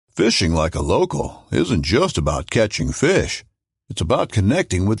Fishing like a local isn't just about catching fish. It's about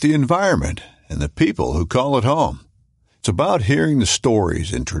connecting with the environment and the people who call it home. It's about hearing the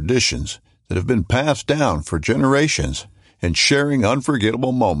stories and traditions that have been passed down for generations and sharing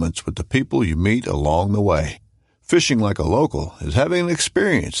unforgettable moments with the people you meet along the way. Fishing like a local is having an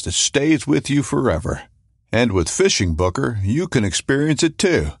experience that stays with you forever. And with Fishing Booker, you can experience it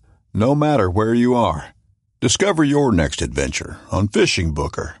too, no matter where you are. Discover your next adventure on Fishing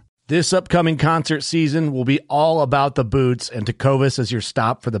Booker. This upcoming concert season will be all about the boots, and Tecovas is your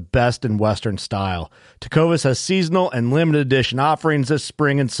stop for the best in Western style. Tecovas has seasonal and limited edition offerings this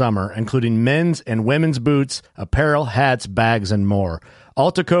spring and summer, including men's and women's boots, apparel, hats, bags, and more.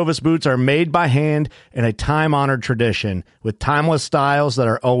 All Tecovas boots are made by hand in a time-honored tradition with timeless styles that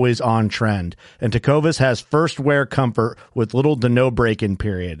are always on trend. And Tecovas has first wear comfort with little to no break-in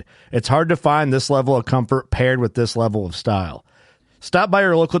period. It's hard to find this level of comfort paired with this level of style. Stop by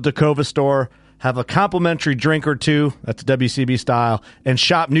your local Tecovas store, have a complimentary drink or two, that's WCB style, and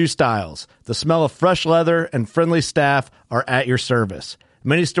shop new styles. The smell of fresh leather and friendly staff are at your service.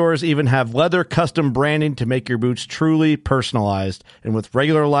 Many stores even have leather custom branding to make your boots truly personalized. And with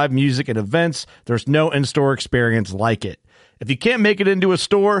regular live music and events, there's no in-store experience like it. If you can't make it into a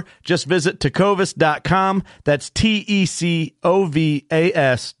store, just visit tecovas.com. That's TECOVAS.com.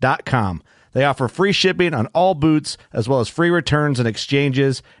 They offer free shipping on all boots, as well as free returns and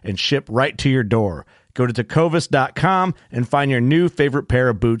exchanges, and ship right to your door. Go to tecovas.com and find your new favorite pair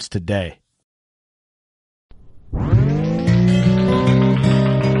of boots today.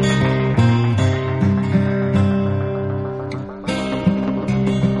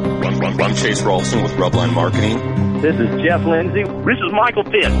 I'm Chase Rolfson with Rubline Marketing. This is Jeff Lindsay. This is Michael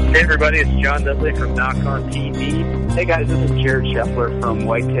Pitt. Hey, everybody, it's John Dudley from Knock On TV. Hey, guys, this is Jared Scheffler from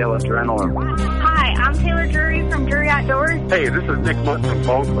Whitetail Adrenaline. Hi, I'm Taylor Drury from Drury Outdoors. Hey, this is Nick Munt from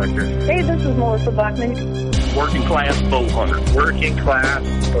Bone Collector. Hey, this is Melissa Bachman. Working Class Bow Hunter. Working Class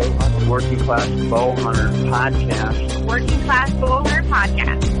Bow Hunter. Working Class Bow Hunter Podcast. Working Class Bow Hunter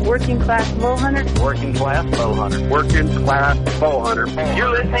Podcast. Working Class Bow Hunter. Working Class Bow Hunter. Working Class Bow Hunter. You're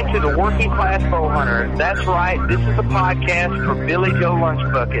listening to the Working Class Bow Hunter. That's right. This is a podcast for Billy Joe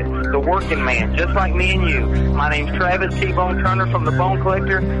Lunchbucket, the working man, just like me and you. My name's Travis T-Bone Turner from the Bone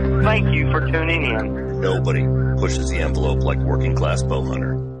Collector. Thank you for tuning in. Nobody pushes the envelope like Working Class Bow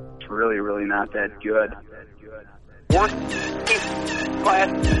Hunter. It's really, really not that good. Working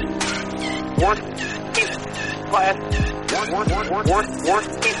Class.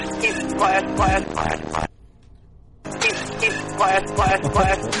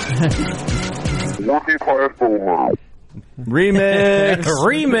 Working Class.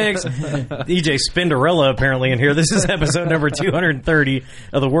 Remix. DJ Spinderella apparently in here. This is episode number 230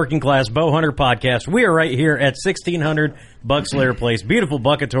 of the Working Class Bow Hunter Podcast. We are right here at 1600 Buckslayer Place. Beautiful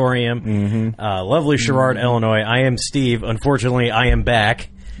Buckatorium. Lovely Sherrard, Illinois. I am Steve. Unfortunately, I am back.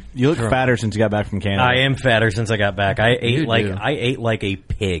 You look fatter since you got back from Canada. I am fatter since I got back. I ate like a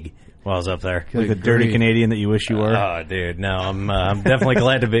pig while I was up there. Like the dirty Canadian that you wish you were. Oh, dude, no, I'm definitely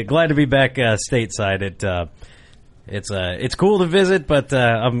glad to be back stateside. It's cool to visit, but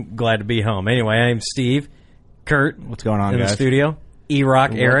I'm glad to be home. Anyway, I'm Steve. Kurt, what's going on, in guys? The studio.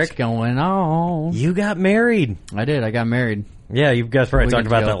 E-Rock, Eric. What's going on? You got married. I did. I got married. Yeah, you guys probably talked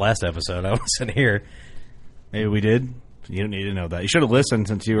about that last episode. I wasn't here. Maybe we did. You don't need to know that. You should have listened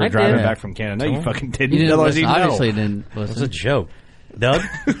since you were driving back from Canada. No, you fucking didn't. You didn't Otherwise, listen. Obviously didn't listen. It was a joke. Doug?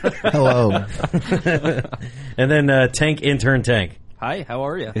 Hello. And then Tank Intern Tank. Hi, how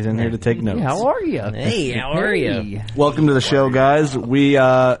are you? He's in here to take notes. Hey, how are you? Hey, how are you? Welcome to the show, guys. We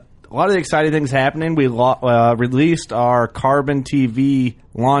a lot of exciting things happening. We released our Carbon TV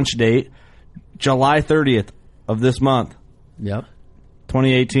launch date, July 30th of this month. Yep.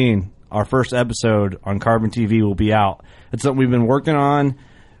 2018. Our first episode on Carbon TV will be out. It's something we've been working on,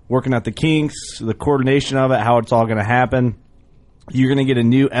 working out the kinks, the coordination of it, how it's all going to happen. You're going to get a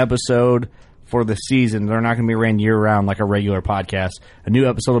new episode for the season. They're not going to be ran year-round like a regular podcast. A new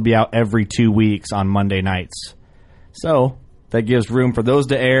episode will be out every 2 weeks on Monday nights. So that gives room for those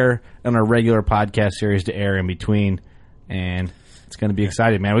to air and our regular podcast series to air in between. And it's going to be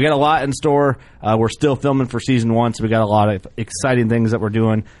exciting, man. We got a lot in store. We're still filming for season 1, so we got a lot of exciting things that we're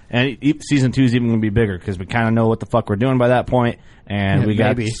doing. And season 2 is even going to be bigger because we kind of know what the fuck we're doing by that point. And we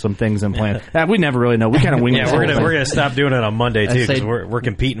got some things in plan. We never really know. We kind of wing it. We're gonna stop doing it on Monday too because we're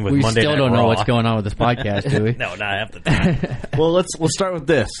competing with Monday Night Raw. We still don't know what's going on with this podcast, do we? No, not half the time. Well, let's start with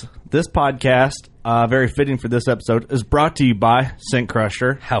this. This podcast very fitting for this episode, is brought to you by Scent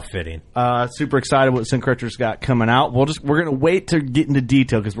Crusher. How fitting. Super excited what Scent Crusher's got coming out. We're going to wait to get into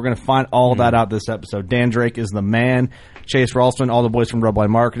detail because we're going to find all that out this episode. Dan Drake is the man. Chase Ralston, all the boys from Red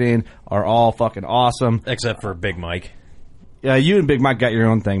Line Marketing are all fucking awesome. Except for Big Mike. Yeah, you and Big Mike got your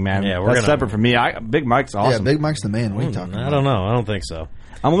own thing, man. Yeah, That's separate from me. Big Mike's awesome. Yeah, Big Mike's the man. What are you talking about? I don't know. I don't think so.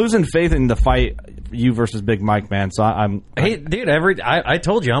 I'm losing faith in the fight, you versus Big Mike, man. So Hey, dude, I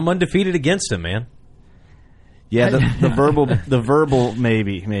told you I'm undefeated against him, man. Yeah, the verbal,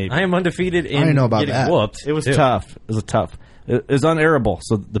 maybe. I am undefeated in I didn't know about getting that. whooped. It was too. tough. It was unairable,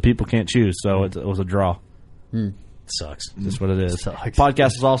 so the people can't choose. So it was a draw. Sucks. That's what it is.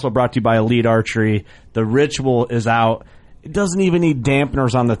 Podcast is also brought to you by Elite Archery. The Ritual is out. It doesn't even need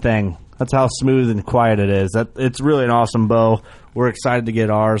dampeners on the thing. That's how smooth and quiet it is. It's really an awesome bow. We're excited to get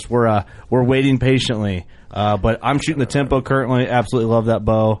ours. We're waiting patiently. But I'm shooting the Tempo currently. Absolutely love that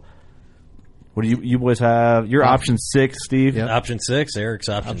bow. What do you boys have? Your option 6, Steve. Yep. Option 6, Eric's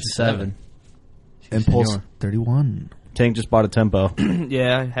option 7. Impulse Senor. 31. Tank just bought a Tempo.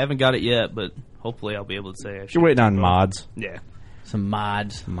 Yeah, I haven't got it yet, but hopefully I'll be able to say I should. You're waiting on mods. Yeah. Some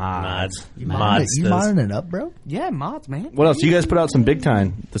mods. Mods. You Mods. modding it up, bro? Yeah, mods, man. What else? You guys put out some big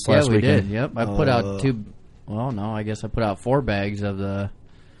time this last we weekend. did. Yep. I put out 2. Well, no, I guess I put out 4 bags of the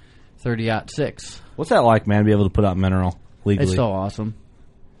 30-06. What's that like, man, to be able to put out mineral legally? It's so awesome.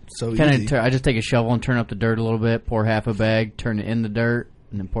 So Kind easy. of. I just take a shovel and turn up the dirt a little bit, pour half a bag, turn it in the dirt,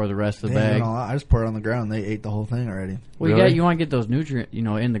 and then pour the rest of the Damn, bag. no, I just poured it on the ground. They ate the whole thing already. Well, Really? you want to get those nutrients,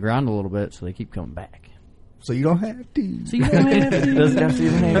 in the ground a little bit, so they keep coming back. So you don't have to. So you don't have to. Doesn't have to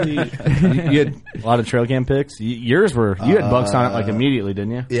even have to. You had a lot of trail cam picks. Yours were you had bucks on it like immediately,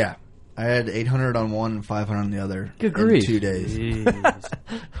 didn't you? Yeah. I had 800 on one and 500 on the other. Good in grief. 2 days. I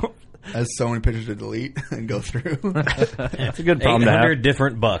had so many pictures to delete and go through. It's a good problem to 800 have.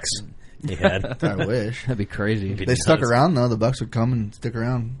 different bucks he had. I wish. That'd be crazy. They stuck around, though. The Bucks would come and stick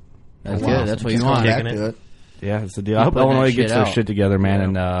around. That's for a while. good. That's what you Just come want. back Kicking to it. it. Yeah, it's the deal. I hope putting that Illinois shit gets their out. shit together, man,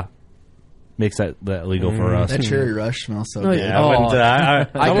 and makes that legal for us. That cherry rush smells so No, good. Yeah, I wouldn't,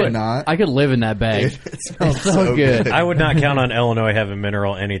 I would could not. I could live in that bag. It smells It's so good. I would not count on Illinois having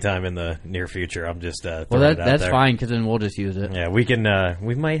mineral anytime in the near future. I'm just Well, throwing it out that's there. fine because then we'll just use it. Yeah, we can.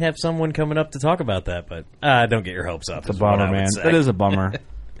 We might have someone coming up to talk about that, but don't get your hopes up. It's a is what I bummer, would man. say. That is a bummer.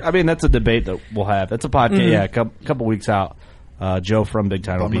 I mean, that's a debate that we'll have. That's a podcast. Yeah, a couple weeks out. Joe from Big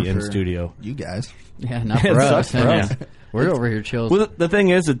Time will be Bummer in for studio. You guys. Yeah, not It for sucks us. for Yeah. us. We're over here chills. Well, the thing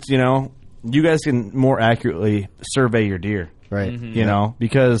is, it's you guys can more accurately survey your deer, Right. You know,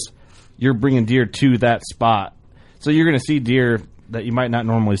 because you're bringing deer to that spot, so you're going to see deer that you might not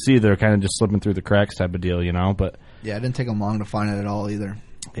normally see. They're kind of just slipping through the cracks, type of deal, But Yeah, it didn't take them long to find it at all either.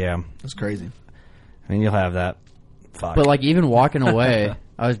 yeah, That's crazy. and you'll have that. Fuck. But like even walking away,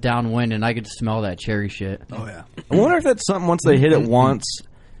 I was downwind and I could smell that cherry shit. Oh, yeah. I wonder if that's something once they hit it once,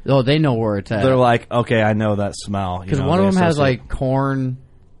 Oh, they know where it's at. they're like, okay, I know that smell. Because one of them has like corn,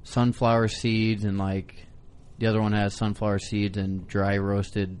 sunflower seeds, and like the other one has sunflower seeds and dry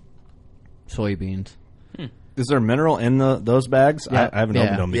roasted soybeans. Is there mineral in those bags? Yeah. I haven't Yeah.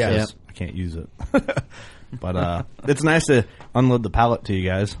 opened them Yeah. because I can't use it. But it's nice to unload the palate to you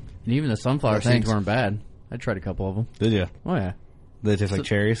guys. And even the sunflower Oh, seeds thanks. weren't bad. I tried a couple of them. Did you? Oh yeah, They taste like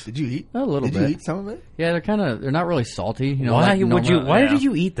cherries. Did you eat? a little Did bit. you eat some of it? Yeah, they're not really salty. You know, Why like would you? normal- Why yeah. did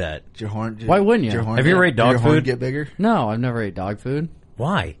you eat that? Did your horn? Why wouldn't you? Did your horn Have you ever ate did your dog horn food? get bigger? No, I've never ate dog food.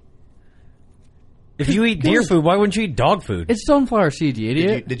 Why? If you eat deer food, why wouldn't you eat dog food? It's sunflower seeds, you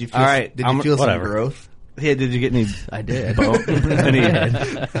idiot. Did you feel? All right, Did you feel some whatever. growth? Yeah, did you get any I did. bone? any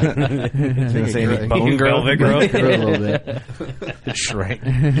say any bone growth? Velvet growth? Grew a little bit. Shrank.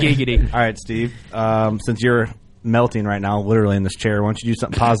 Giggity. All right, Steve. Since you're melting right now, literally in this chair, why don't you do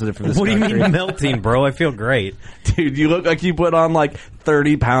something positive for this What do you country? mean melting, bro? I feel great, Dude, you look like you put on like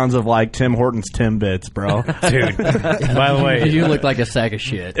 30 pounds of like Tim Hortons Timbits, bro. dude. By the way, You look like a sack of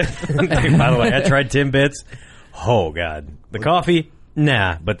shit. Dude, by the way, I tried Timbits. Oh god, the coffee,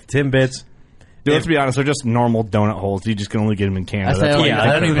 nah, but the Timbits. Dude, let's be honest, they're just normal donut holes. You just can only get them in Canada. I said, That's why Yeah, I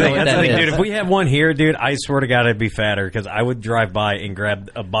that's don't the even know thing. what That's the that thing, is. dude. If we have one here, dude, I swear to God, I'd be fatter because I would drive by and grab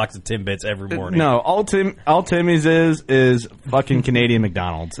a box of Timbits every morning. No, all Timmy's is fucking Canadian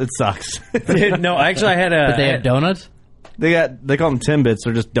McDonald's. It sucks. Dude, no. Actually, I had a. But they have donuts? They call them Timbits.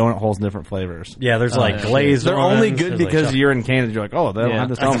 They're just donut holes in different flavors. Yeah, there's like yeah. glazed. They're ones, only good there's, like, because chocolate. you're in Canada. You're like, oh, they don't Yeah. have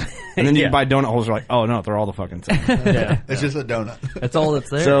this problem. And then you Yeah. buy donut holes. You're like, oh no, they're all the fucking same. It's just a donut. That's all that's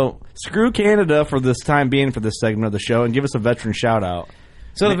there. So screw Canada for this time being for this segment of the show, and give us a veteran shout out.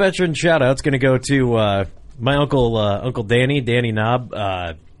 So the veteran shout out's going to go to my uncle Danny Knob.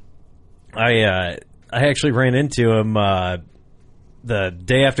 I actually ran into him the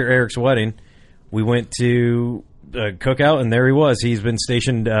day after Eric's wedding. we went to a cookout, and there he was. He's been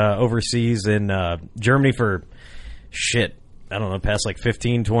stationed overseas in Germany for, I don't know, past like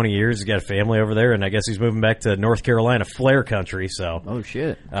 15, 20 years. He's got a family over there, and I guess he's moving back to North Carolina, Flare Country. So, oh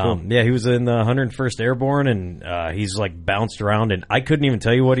shit, cool. Yeah, he was in the 101st Airborne, and he's like bounced around, and I couldn't even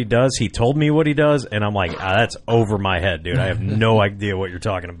tell you what he does. He told me what he does, and I'm like, that's over my head, dude. I have no idea what you're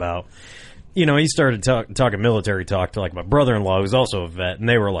talking about. You know, he started talking military talk to like my brother-in-law, who's also a vet, and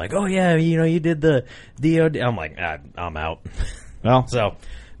they were like, "Oh yeah, you know, you did the DOD." I'm like, I'm out. Well, so.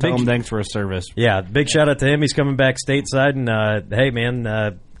 Tell him thanks for his service. Yeah, big shout out to him. He's coming back stateside, and hey,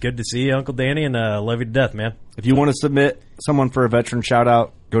 man, good to see you, Uncle Danny, and love you to death, man. If you want to submit someone for a veteran shout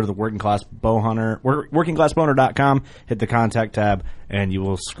out, go to the Working Class Bowhunter, workingclassbowhunter.com, hit the contact tab, and you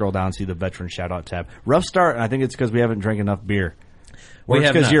will scroll down and see the veteran shout out tab. Rough start, and I think it's because we haven't drank enough beer. Or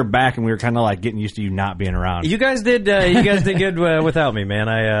it's because you're back and we were kind of like getting used to you not being around. You guys did good without me, man.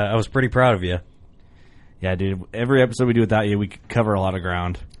 I was pretty proud of you. Yeah, dude. Every episode we do without you, we cover a lot of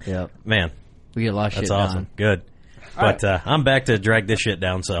ground. Yeah, man, we get a lot of shit That's awesome. done. Good, but I'm back to drag this shit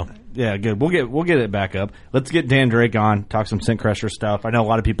down. So yeah, good. We'll get it back up. Let's get Dan Drake on. Talk some Scent Crusher stuff. I know a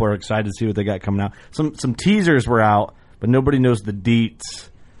lot of people are excited to see what they got coming out. Some teasers were out, but nobody knows the deets.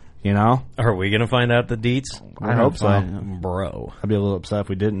 You know? Are we going to find out the deets? I hope so. Bro. I'd be a little upset if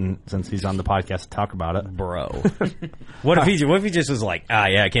we didn't, since he's on the podcast to talk about it. Bro. What if he just was like,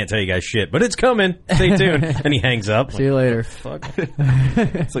 yeah, I can't tell you guys shit, but it's coming. Stay tuned. And he hangs up. See you later. Fuck.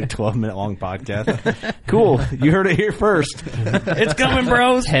 It's like a 12-minute long podcast. Cool. You heard it here first. It's coming,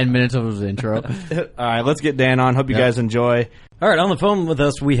 bros. 10 minutes of his intro. All right, let's get Dan on. Hope you guys enjoy. All right, on the phone with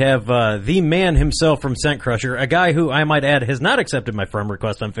us, we have the man himself from Scent Crusher, a guy who, I might add, has not accepted my friend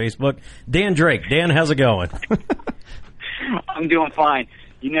request on Facebook, Dan Drake. Dan, how's it going? I'm doing fine.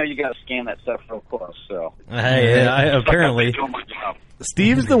 You know you got to scan that stuff real close, so. Hey, apparently. Doing my job.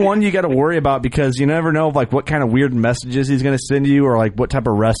 Steve's the one you got to worry about because you never know like what kind of weird messages he's going to send you or like what type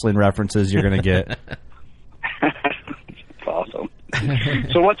of wrestling references you're going to get. That's awesome.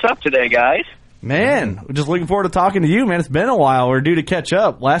 So what's up today, guys? Man, we're just looking forward to talking to you, man. It's been a while. We're due to catch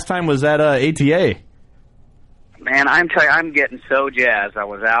up. Last time was at ATA. Man, I'm telling you, I'm getting so jazzed. I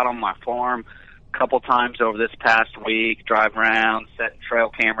was out on my farm a couple times over this past week, drive around, setting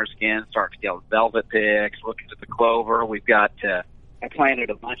trail cameras again, starting to get velvet picks, looking at the clover. We've got, I planted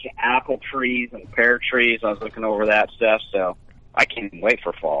a bunch of apple trees and pear trees. I was looking over that stuff, so I can't even wait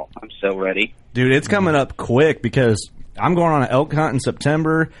for fall. I'm so ready. Dude, it's coming up quick because I'm going on an elk hunt in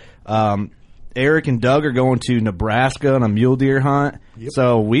September. Eric and Doug are going to Nebraska on a mule deer hunt. Yep.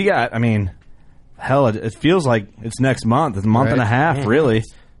 So we got, I mean, hell, it feels like it's next month. It's a month and a half, really.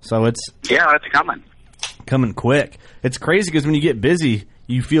 So it's coming quick. It's crazy because when you get busy,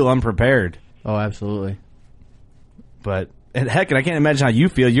 you feel unprepared. Oh, absolutely. But heck, and I can't imagine how you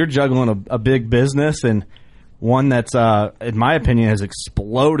feel. You're juggling a big business and one that's, in my opinion, has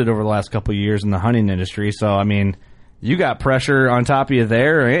exploded over the last couple of years in the hunting industry. So, I mean, you got pressure on top of you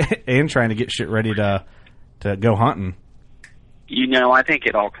there and trying to get shit ready to go hunting. You know, I think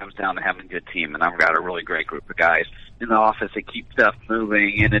it all comes down to having a good team, and I've got a really great group of guys in the office that keep stuff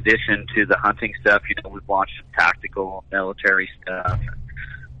moving. In addition to the hunting stuff, you know, we've launched some tactical military stuff.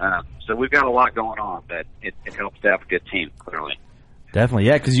 So we've got a lot going on, but it helps to have a good team, clearly. Definitely,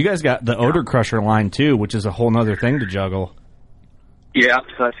 yeah, because you guys got the Odor Crusher line, too, which is a whole other thing to juggle. Yeah,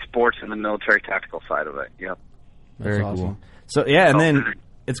 so that's sports and the military tactical side of it, yep. Very awesome. Cool. So, yeah, and then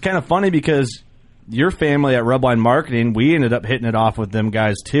it's kind of funny because your family at Rubline Marketing, we ended up hitting it off with them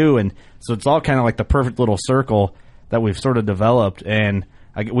guys, too, and so it's all kind of like the perfect little circle that we've sort of developed, and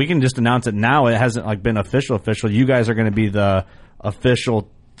we can just announce it now. It hasn't like been official. You guys are going to be the official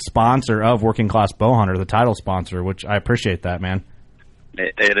sponsor of Working Class Bowhunter, the title sponsor, which I appreciate that, man.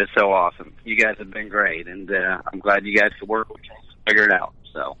 It is so awesome. You guys have been great, and I'm glad you guys could work with us to figure it out.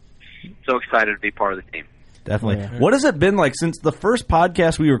 So excited to be part of the team. Definitely. Yeah. What has it been like since the first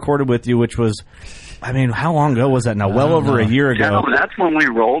podcast we recorded with you, which was, I mean, how long ago was that now? Well over a year ago. No, that's when we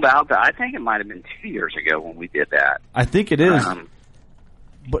rolled out. I think it might have been 2 years ago when we did that. I think it is.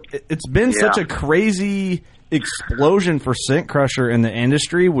 But it's been such a crazy explosion for Scent Crusher in the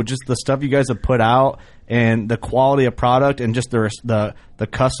industry with just the stuff you guys have put out and the quality of product and just the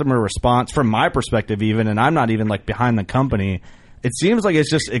customer response from my perspective even, and I'm not even like behind the company. It seems like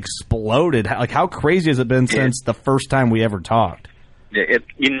it's just exploded. Like, how crazy has it been since the first time we ever talked? It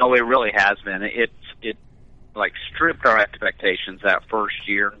really has been. It like stripped our expectations that first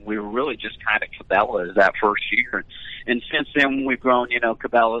year. We were really just kind of Cabela's that first year. And since then, we've grown,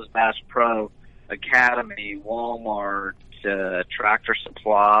 Cabela's, Bass Pro, Academy, Walmart, Tractor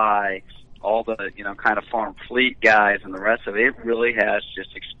Supply, all the, kind of farm fleet guys and the rest of it. It really has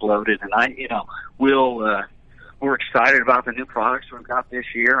just exploded. exploded. And we're excited about the new products we've got this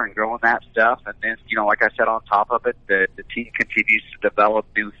year and growing that stuff. And then, like I said, on top of it, the team continues to develop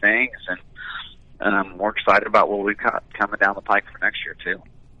new things, and we're excited about what we've got coming down the pike for next year too.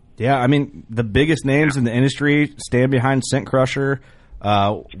 Yeah, I mean, the biggest names in the industry stand behind Scent Crusher.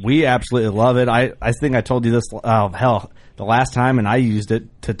 We absolutely love it. I think I told you this, the last time, and I used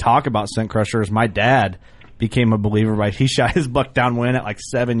it to talk about Scent Crushers. My dad became a believer by he shot his buck downwind at like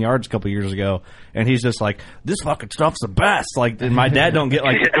 7 yards a couple years ago, and he's just like, this fucking stuff's the best. Like, and my dad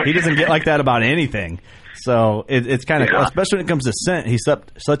he doesn't get like that about anything. So it's kind of, especially when it comes to scent, he's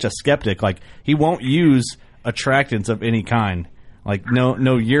such a skeptic. Like, he won't use attractants of any kind. Like,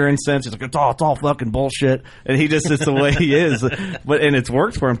 no urine scents. He's like, it's all fucking bullshit. And he just is the way he is. And it's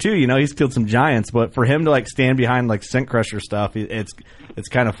worked for him too. He's killed some giants. But for him to like stand behind like Scent Crusher stuff, it's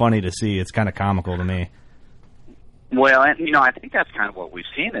kind of funny to see. It's kind of comical to me. Well, and I think that's kind of what we've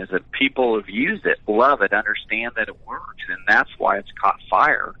seen is that people have used it, love it, understand that it works, and that's why it's caught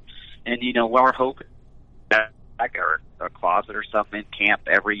fire. And we're hoping that a closet or something in camp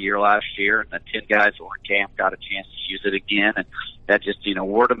every year last year, and the 10 guys that were in camp got a chance to use it again, and that just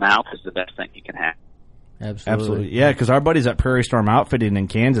word of mouth is the best thing you can have. Absolutely. Yeah, because our buddies at Prairie Storm Outfitting in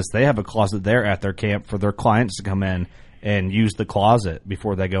Kansas, they have a closet there at their camp for their clients to come in and use the closet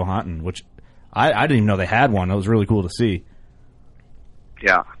before they go hunting, which I didn't even know they had one. It was really cool to see.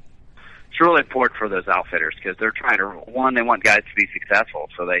 Yeah. It's really important for those outfitters because they're trying to, one, they want guys to be successful,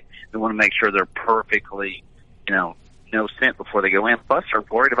 so they want to make sure they're perfectly, no scent before they go in. Plus, they're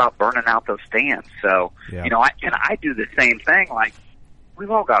worried about burning out those stands. So, yeah. I do the same thing. Like, we've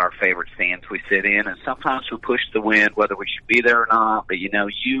all got our favorite stands we sit in, and sometimes we push the wind, whether we should be there or not. But,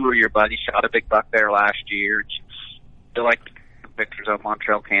 you or your buddy shot a big buck there last year. They're like pictures of them on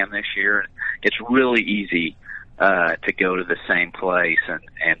trail cam this year. It's really easy to go to the same place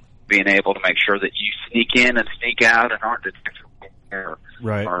and being able to make sure that you sneak in and sneak out and aren't detectable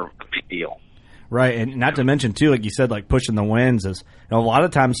are a big deal. Right, and not to mention, too, like you said, like pushing the winds is, a lot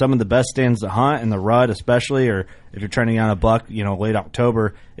of times some of the best stands to hunt in the rut especially, or if you're training on a buck, late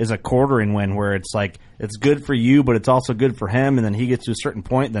October, is a quartering wind where it's like, it's good for you, but it's also good for him, and then he gets to a certain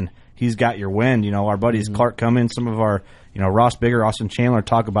point, then he's got your wind. Our buddies Clark Cummins, some of our, Ross Bigger, Austin Chandler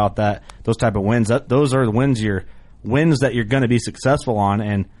talk about that, those type of winds. Those are the winds that you're going to be successful on,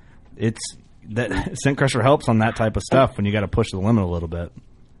 and it's that Scent Crusher helps on that type of stuff when you got to push the limit a little bit.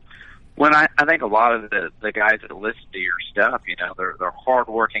 When I think a lot of the guys that listen to your stuff, they're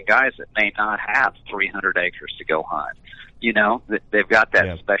hard-working guys that may not have 300 acres to go hunt. They've got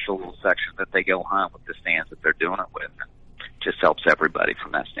that special little section that they go hunt with the stands that they're doing it with. It just helps everybody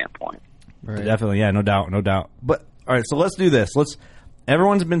from that standpoint. Right. Definitely, yeah, no doubt. But all right, so let's do this.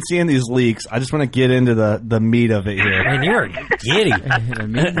 Everyone's been seeing these leaks. I just want to get into the meat of it here. Man, you are giddy. The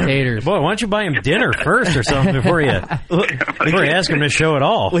meat and taters. Boy, why don't you buy him dinner first or something before you ask him to show it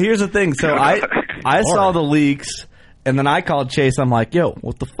all? Well, here's the thing. So I saw the leaks, and then I called Chase. I'm like, yo,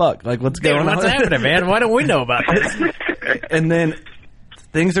 what the fuck? Like, what's going on? What's happening, man? Why don't we know about this? And then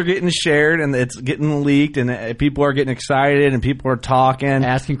things are getting shared, and it's getting leaked, and people are getting excited, and people are talking.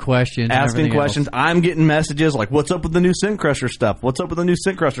 Asking questions. Else. I'm getting messages like, what's up with the new Scent Crusher stuff?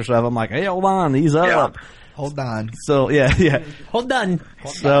 I'm like, hey, hold on, ease up. Hold on. So, yeah. Hold on.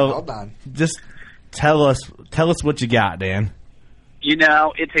 Hold on. Just tell us what you got, Dan.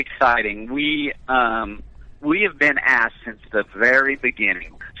 It's exciting. We have been asked since the very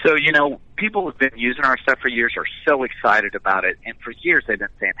beginning. So, people have been using our stuff for years, are so excited about it. And for years they've been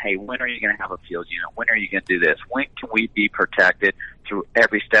saying, hey, when are you going to have a field unit? When are you going to do this? When can we be protected through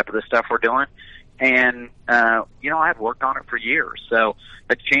every step of the stuff we're doing? And, I've worked on it for years. So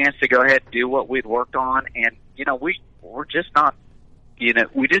a chance to go ahead and do what we'd worked on. And, we're just not,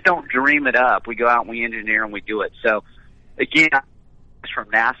 we just don't dream it up. We go out and we engineer and we do it. So, again, from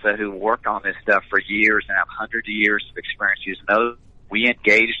NASA who worked on this stuff for years and have hundreds of years of experience using those. We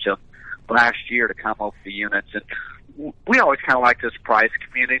engaged them last year to come up with the units, and we always kind of like to surprise the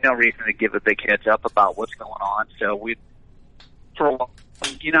community. No reason to give a big heads up about what's going on. So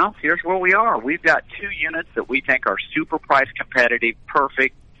here's where we are. We've got 2 units that we think are super price competitive,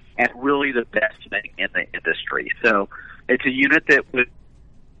 perfect, and really the best thing in the industry. So it's a unit that would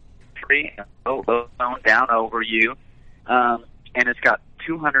down over you. And it's got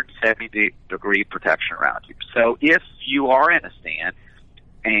 270-degree protection around you. So if you are in a stand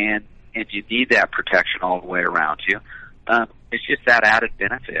and you need that protection all the way around you, it's just that added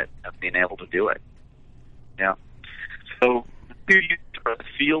benefit of being able to do it. Yeah. So the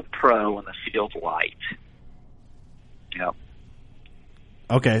Field Pro and the Field Light. Yeah.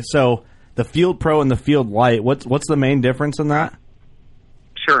 Okay, so the Field Pro and the Field Light, what's the main difference in that?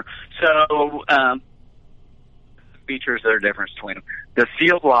 Sure. So features that are different between them. The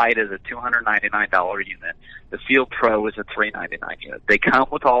Field Light is a $299 unit. The Field Pro is a $399 unit. They come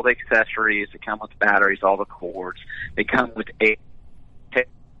with all the accessories. They come with batteries, all the cords. They come with a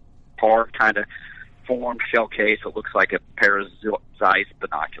hard kind of formed shell case. It looks like a pair of Zeiss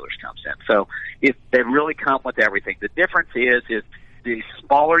binoculars comes in. So they really come with everything. The difference is the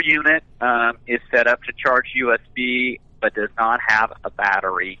smaller unit is set up to charge USB, but does not have a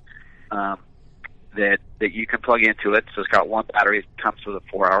battery that you can plug into it. So it's got one battery. It comes with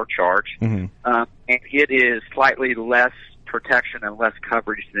a 4-hour charge. Mm-hmm. And it is slightly less protection and less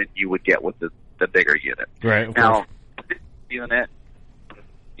coverage than you would get with the bigger unit. Right. Now, this unit,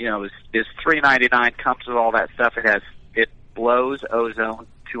 is $399, comes with all that stuff. It blows ozone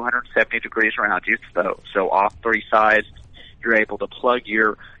 270 degrees around you. So off 3 sides, you're able to plug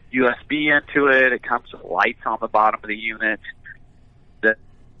your USB into it. It comes with lights on the bottom of the unit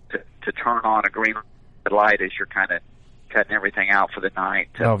to turn on a green light as you're kind of cutting everything out for the night.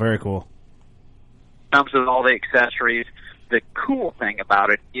 Oh, very cool. Comes with all the accessories. The cool thing about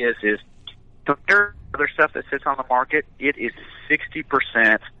it is compared to other stuff that sits on the market, it is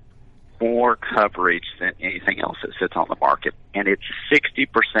 60% more coverage than anything else that sits on the market, and it's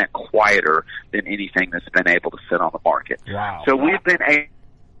 60% quieter than anything that's been able to sit on the market. Wow. So we've been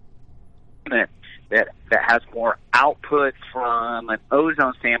able that has more output from an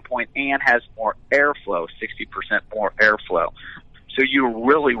ozone standpoint and has more airflow, 60% more airflow. So you're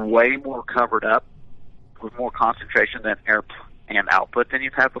really way more covered up with more concentration than air and output than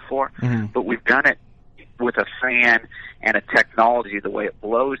you've had before. Mm-hmm. But we've done it with a fan and a technology, the way it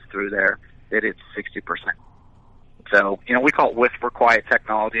blows through there, that it's 60%. So, we call it whisper quiet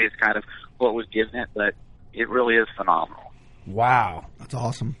technology. It's kind of what was given it, but it really is phenomenal. Wow. That's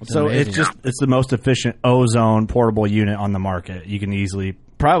awesome. So amazing. it's the most efficient ozone portable unit on the market. You can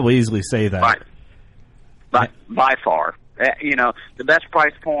probably easily say that. Right. By far. The best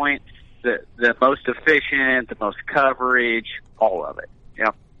price point, the most efficient, the most coverage, all of it.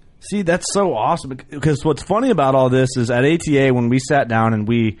 Yep. See, that's so awesome, because what's funny about all this is at ATA, when we sat down and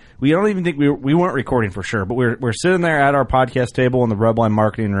we don't even think we weren't recording for sure, but we're sitting there at our podcast table in the Rubline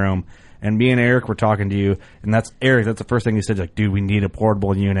marketing room, and me and Eric were talking to you, and that's the first thing he said, like, dude, we need a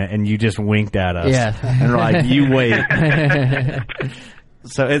portable unit, and you just winked at us. Yeah. And we're like, you wait.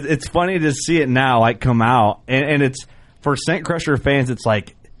 So it's funny to see it now, come out, and it's, for Scent Crusher fans, it's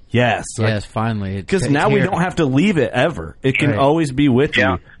like, yes. Yes, finally. Because now we don't have to leave it ever. It can always be with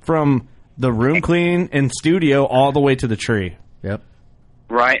you, from the room cleaning and studio all the way to the tree. Yep.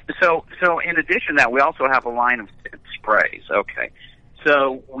 Right. So in addition to that, we also have a line of sprays. Okay.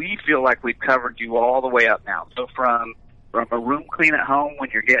 So we feel like we've covered you all the way up now. So from a room clean at home when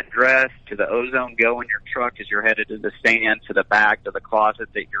you're getting dressed, to the ozone go in your truck as you're headed to the stand, to the back, to the closet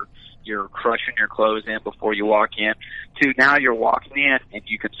that you're crushing your clothes in before you walk in, to now you're walking in and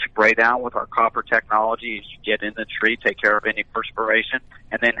you can spray down with our copper technology as you get in the tree, take care of any perspiration,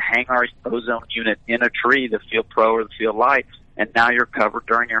 and then hang our ozone unit in a tree, the Field Pro or the Field Light, and now you're covered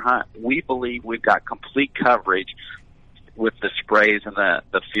during your hunt. We believe we've got complete coverage with the sprays and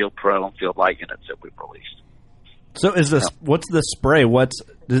the Field Pro and Field Light units that we've released. So what's the spray?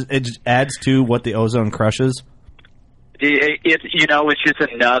 It adds to what the ozone crushes? It's just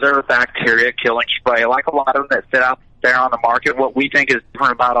another bacteria killing spray. Like a lot of them that sit out there on the market, what we think is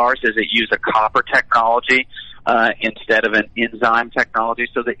different about ours is it uses a copper technology instead of an enzyme technology.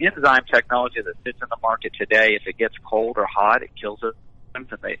 So the enzyme technology that sits in the market today, if it gets cold or hot, it kills it, and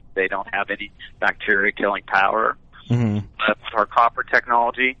they don't have any bacteria killing power. Mm-hmm. With our copper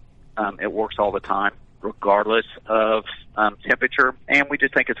technology, it works all the time, regardless of temperature, and we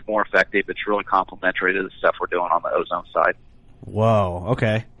just think it's more effective. It's really complementary to the stuff we're doing on the ozone side. Whoa.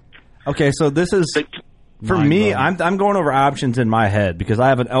 Okay. So this is, for me, I'm going over options in my head because I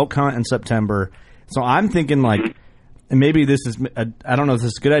have an elk hunt in September. So I'm thinking and maybe this is, I don't know if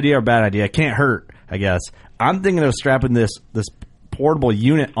this is a good idea or a bad idea. It can't hurt, I guess. I'm thinking of strapping this portable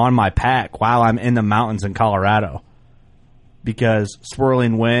unit on my pack while I'm in the mountains in Colorado, because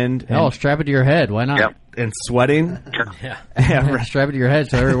swirling wind. Strap it to your head. Why not? Yep. And sweating. Yeah. Strap it to your head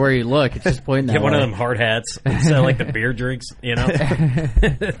so everywhere you look, it's just pointing that Get one way. of them hard hats instead of the beer drinks,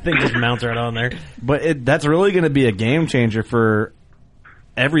 Thing just mounts right on there. But that's really going to be a game changer for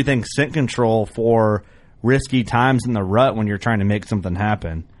everything scent control for risky times in the rut when you're trying to make something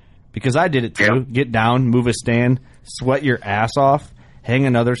happen. Because I did it too. Yep. Get down, move a stand, sweat your ass off, hang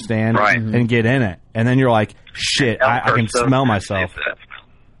another stand, and get in it. And then you're like, shit, I can smell myself.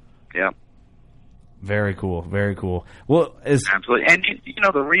 Yeah. Very cool. Very cool. Well, absolutely. And,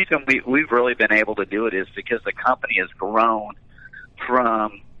 the reason we've really been able to do it is because the company has grown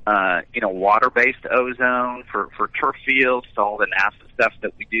from water-based ozone for turf fields to all the NASA stuff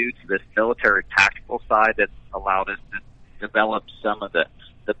that we do to this military tactical side that's allowed us to develop some of the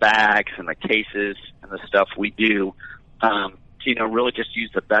bags and the cases and the stuff we do. Really just use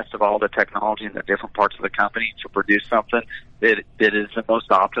the best of all the technology in the different parts of the company to produce something that is the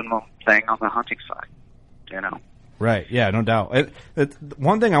most optimum thing on the hunting side. Right. Yeah, no doubt.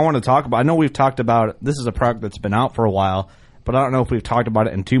 One thing I want to talk about, I know we've talked about it. This is a product that's been out for a while, but I don't know if we've talked about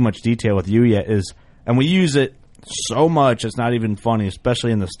it in too much detail with you yet, and we use it so much, it's not even funny,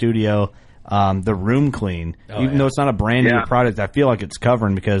 especially in the studio, the Room Clean. Even though it's not a brand new product, I feel like it's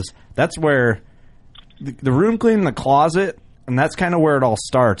covering, because that's where the Room Clean in the closet, and that's kind of where it all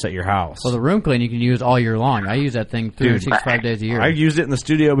starts at your house. Well, the Room Clean you can use all year long. I use that thing 365 days a year. I used it in the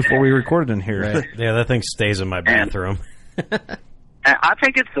studio before we recorded in here. Right. Yeah, that thing stays in my bathroom. And I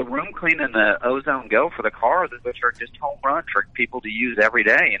think it's the Room Clean and the Ozone Go for the car, which are just home run for people to use every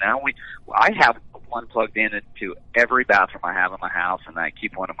day. I have one plugged in into every bathroom I have in my house, and I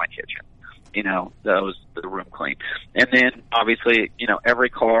keep one in my kitchen. The Room Clean. And then, obviously, every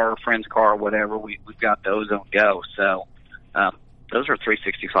car, friend's car, whatever, we've got the Ozone Go. So, those are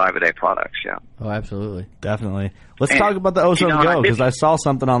 365-a-day products, yeah. Oh, absolutely. Definitely. Let's talk about the Ozone Go, because I saw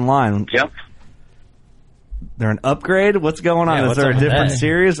something online. Yep. They're an upgrade? What's going on? Is there a different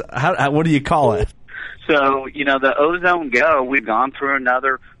series? What do you call it? So, the Ozone Go, we've gone through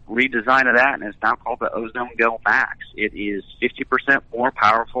another redesign of that, and it's now called the Ozone Go Max. It is 50% more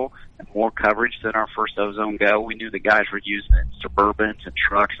powerful and more coverage than our first Ozone Go. We knew the guys were using it in Suburbans and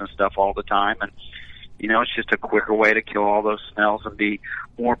trucks and stuff all the time, and it's just a quicker way to kill all those smells and be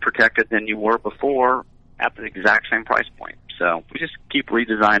more protected than you were before at the exact same price point. So we just keep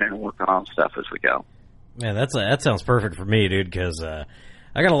redesigning and working on stuff as we go. Man, that sounds perfect for me, dude, because I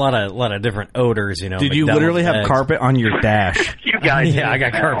got a lot of different odors, Did you literally have carpet on your dash? You guys, I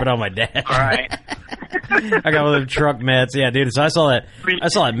got carpet on my dash. Right. I got one of them truck mats. Yeah, dude. So I saw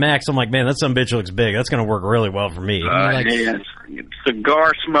that Max. I'm like, man, that some bitch looks big. That's going to work really well for me.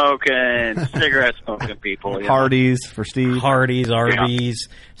 Cigar smoking, cigarette smoking people. Hardee's for Steve. Hardee's, Arby's,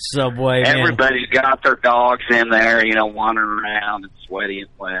 Subway. Everybody's got their dogs in there, wandering around and sweaty and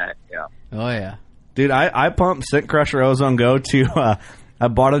wet. Yeah. Oh yeah, dude. I pumped Scent Crusher Ozone Go to. I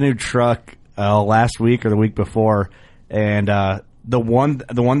bought a new truck last week or the week before, and the one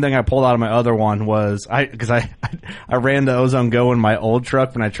thing I pulled out of my other one was because I ran the Ozone Go in my old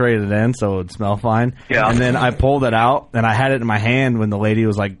truck when I traded it in, so it would smell fine. Yeah. And then I pulled it out, and I had it in my hand when the lady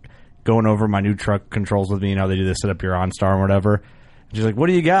was like going over my new truck controls with me. They do this, set up your OnStar or whatever. And she's like, "What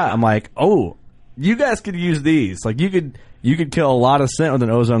do you got?" I'm like, "Oh, you guys could use these. Like you could kill a lot of scent with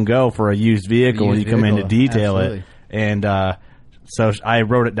an Ozone Go for a used vehicle when you come in to detail it." And so I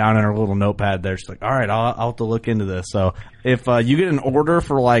wrote it down in her little notepad there. She's like, all right, I'll have to look into this. So if you get an order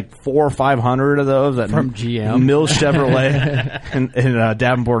for like 400 or 500 of those from GM, Mills Chevrolet in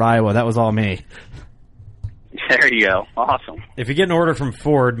Davenport, Iowa, that was all me. There you go. Awesome. If you get an order from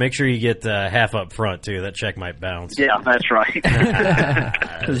Ford, make sure you get half up front, too. That check might bounce. Yeah, that's right.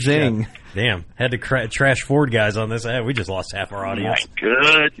 Zing. Damn. Had to trash Ford guys on this. We just lost half our audience. My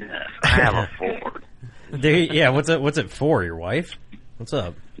goodness. I have a Ford. Yeah, what's it for? Your wife? What's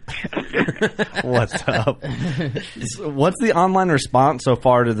up? What's up? What's the online response so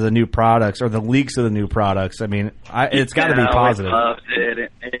far to the new products or the leaks of the new products? I mean, it's got to be positive. I loved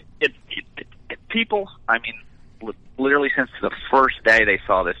it. People, I mean, literally since the first day they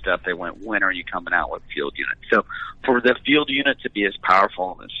saw this stuff, they went, when are you coming out with field unit? So for the field unit to be as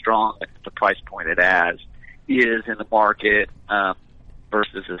powerful and as strong at the price point it has is in the market,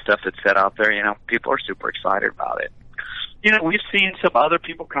 versus the stuff that's set out there, people are super excited about it. We've seen some other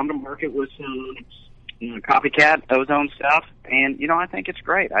people come to market with some copycat ozone stuff, and, I think it's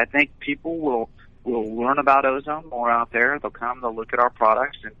great. I think people will learn about ozone more out there. They'll come, they'll look at our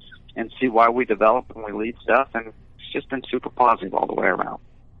products and see why we develop and we lead stuff, and it's just been super positive all the way around.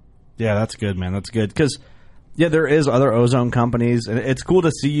 Yeah, that's good, man. That's good. Because, there is other ozone companies, and it's cool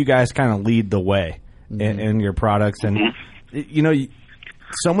to see you guys kind of lead the way in your products. And,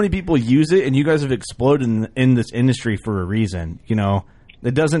 so many people use it, and you guys have exploded in this industry for a reason.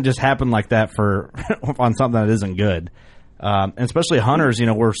 It doesn't just happen like that on something that isn't good. And especially hunters,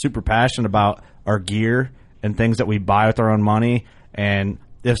 we're super passionate about our gear and things that we buy with our own money. And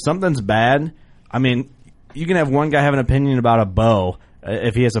if something's bad, I mean, you can have one guy have an opinion about a bow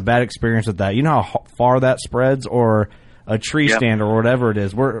if he has a bad experience with that. You know how far that spreads, or a tree stand, or whatever it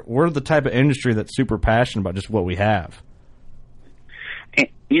is. We're the type of industry that's super passionate about just what we have.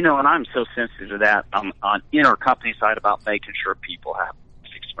 And I'm so sensitive to that on our company side about making sure people have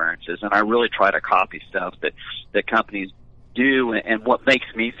experiences, and I really try to copy stuff that companies do and what makes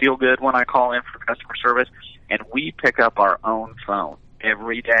me feel good when I call in for customer service. And we pick up our own phone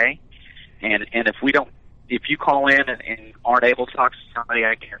every day. And if you call in and aren't able to talk to somebody,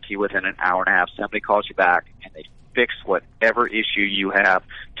 I guarantee within an hour and a half, somebody calls you back and they fix whatever issue you have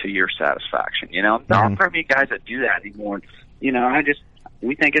to your satisfaction. You know, there aren't very many guys that do that anymore. You know,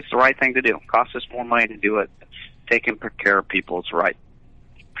 we think it's the right thing to do. It costs us more money to do it. Taking care of people is right.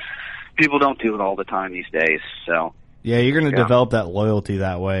 People don't do it all the time these days, so. Yeah, you're going to develop that loyalty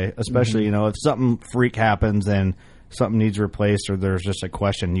that way, especially, you know, if something freak happens and something needs replaced or there's just a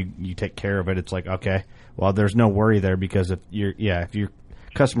question, you take care of it. It's like, okay, well, there's no worry there because if your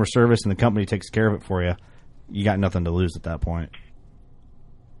customer service and the company takes care of it for you, you got nothing to lose at that point.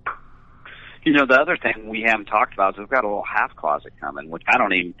 You know, the other thing we haven't talked about is we've got a little half closet coming, which I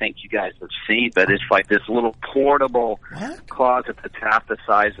don't even think you guys have seen, but it's like this little portable closet that's half the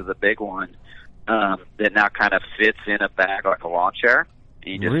size of the big one that now kind of fits in a bag like a lawn chair.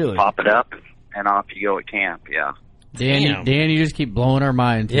 And you just pop it up and off you go at camp, yeah. Dan, you just keep blowing our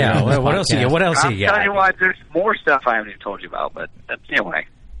minds. Yeah, what else you got? I'm telling you what, there's more stuff I haven't even told you about, but anyway.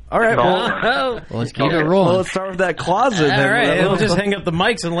 All right, well, let's keep it rolling. Well, let's start with that closet. All right, we'll just hang up the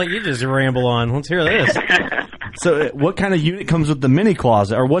mics and let you just ramble on. Let's hear this. So, what kind of unit comes with the mini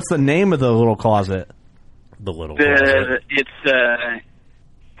closet, or what's the name of the little closet? The little closet. It's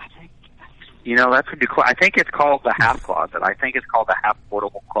you know, that's a good question. I think it's called the half closet. I think it's called the half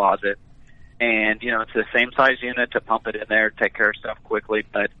portable closet, and you know, it's the same size unit to pump it in there, take care of stuff quickly,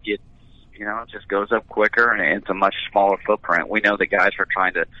 but it just goes up quicker, and it's a much smaller footprint. We know the guys are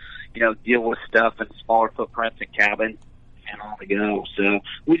trying to, you know, deal with stuff in smaller footprints and cabins and all to go. So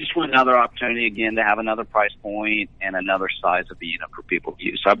we just want another opportunity, again, to have another price point and another size of the unit for people to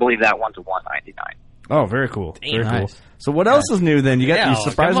use. So I believe that one's a $199. Oh, very cool. Very nice. cool. So what else is new then? You got these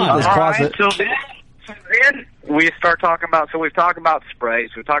surprises with this closet. All right, so then we start talking about, we've talked about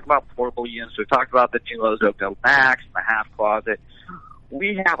sprays, we've talked about portable units, we've talked about the new Lowe's Go Max and the half closet.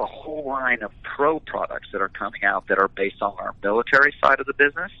 We have a whole line of pro products that are coming out that are based on our military side of the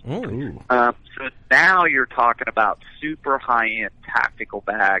business. So now you're talking about super high-end tactical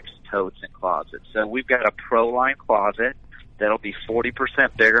bags, totes, and closets. So we've got a pro line closet that'll be 40%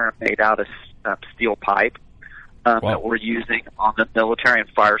 bigger and made out of steel pipe that we're using on the military and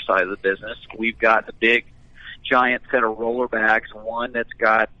fire side of the business. We've got a big giant set of roller bags, one that's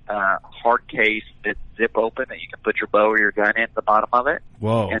got a hard case that zip open that you can put your bow or your gun in at the bottom of it.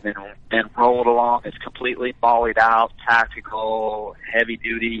 Whoa. And then roll it along. It's completely mollied out, tactical, heavy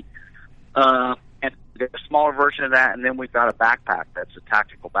duty. And a smaller version of that, and then we've got a backpack that's a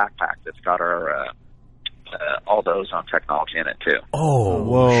tactical backpack that's got our all the ozone technology in it too. Oh,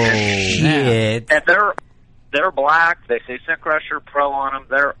 whoa. Shit. And they're black. They say Scent Crusher Pro on them.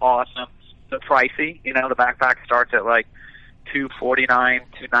 They're awesome. They're pricey. You know, the backpack starts at like $249,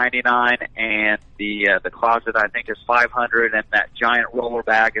 $299, and the closet I think is $500, and that giant roller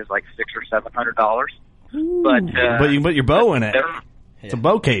bag is like $600 or $700. But you can put your bow in it. It's a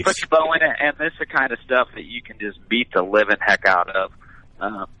bow case. Put your bow in it, and this is the kind of stuff that you can just beat the living heck out of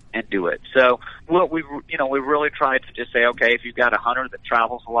and do it. So what we really tried to just say, okay, if you've got a hunter that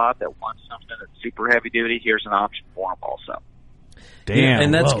travels a lot that wants something that's super heavy duty, here's an option for them also. Damn, yeah,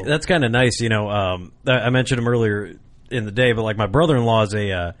 and that's kind of nice. You know, I mentioned him earlier in the day, but like my brother-in-law is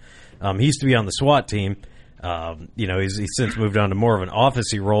he used to be on the SWAT team. You know, he's since moved on to more of an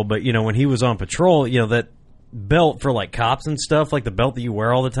officey role. But you know, when he was on patrol, you know, that belt for like cops and stuff, like the belt that you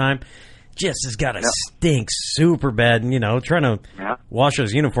wear all the time, just has got to stink super bad. And you know, trying to wash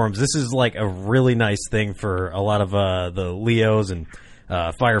those uniforms, this is like a really nice thing for a lot of the Leos and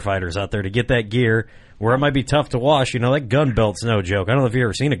firefighters out there to get that gear. Where it might be tough to wash, you know, that gun belt's no joke. I don't know if you've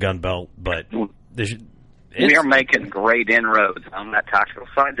ever seen a gun belt, but we are making great inroads on that tactical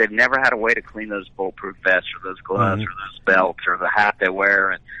side. They've never had a way to clean those bulletproof vests or those gloves or those belts or the hat they wear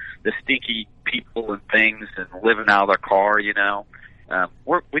and the stinky people and things and living out of their car, you know.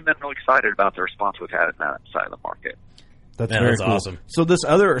 We've been really excited about the response we've had in that side of the market. That's very cool. Awesome. So this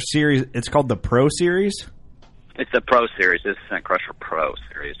other series, it's called the Pro Series? It's the Pro Series. It's the Scent Crusher Pro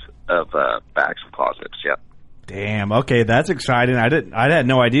Series of bags and closets, yep. Damn. Okay, that's exciting. I had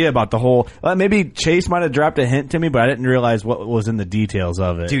no idea about the whole. Maybe Chase might have dropped a hint to me, but I didn't realize what was in the details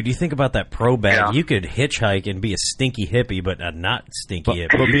of it. Dude, you think about that pro bag. You could hitchhike and be a stinky hippie, but a not stinky hippie.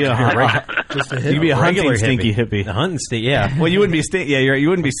 But be you could be a hunting stinky hippie. A hunting stinky, yeah. Well, you wouldn't be stinky. Yeah, you're right. You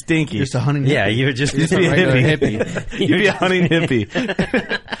wouldn't be stinky. Just a hunting hippie. Yeah, you would just be a hippie. You'd be a hunting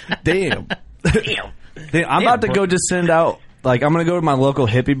hippie. Damn. I'm about to go just send out Like, I'm going to go to my local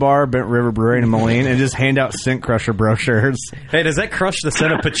hippie bar, Bent River Brewing in Moline, and just hand out Scent Crusher brochures. Hey, does that crush the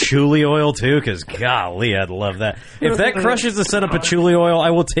scent of patchouli oil, too? Because, golly, I'd love that. If that crushes the scent of patchouli oil,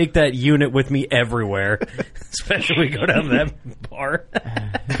 I will take that unit with me everywhere. Especially when we go down to that bar.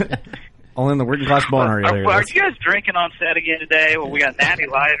 Only in the working class bar area. Are you guys drinking on set again today? Well, we got Natty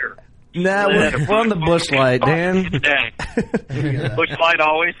Light or... Nah, we're on the Busch Light, Dan. Busch Light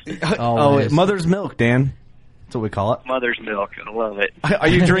always? Oh, Mother's Milk, Dan. That's what we call it. Mother's Milk. I love it. Are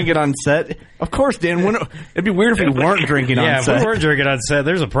you drinking on set? Of course, Dan. It'd be weird if we weren't drinking on set. Yeah, if we weren't drinking on set,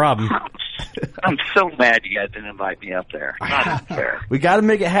 there's a problem. I'm so mad you guys didn't invite me up there. Not fair. We got to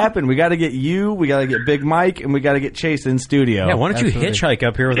make it happen. We got to get you, we got to get Big Mike, and we got to get Chase in studio. Yeah, why don't you hitchhike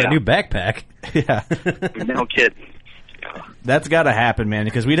up here with that new backpack? Yeah. No kidding. That's got to happen, man,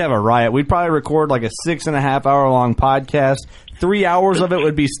 because we'd have a riot. We'd probably record like a 6.5 hour long podcast. 3 hours of it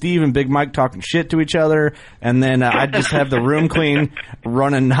would be Steve and Big Mike talking shit to each other, and then I'd just have the room clean,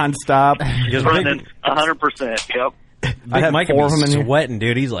 running nonstop. Running 100%. Yep. Big Mike would be sweating,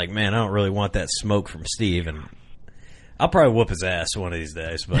 dude. He's like, man, I don't really want that smoke from Steve, and I'll probably whoop his ass one of these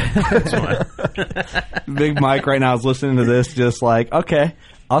days, but that's fine. Big Mike right now is listening to this, just like, okay,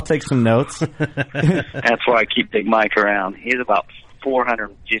 I'll take some notes. That's why I keep Big Mike around. He's about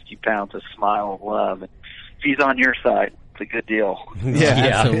 450 pounds of smile and love. And if he's on your side, it's a good deal. Yeah,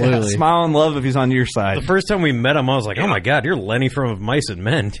 absolutely. Yeah. Smile and love if he's on your side. The first time we met him, I was like, oh my God, you're Lenny from Mice and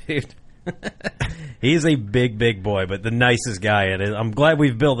Men, dude. He's a big, big boy, but the nicest guy. And I'm glad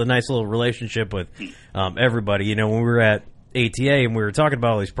we've built a nice little relationship with everybody. You know, when we were at ATA and we were talking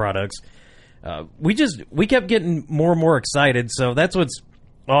about all these products, we kept getting more and more excited. So that's what's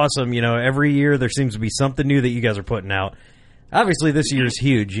awesome. You know, every year there seems to be something new that you guys are putting out. Obviously, this year's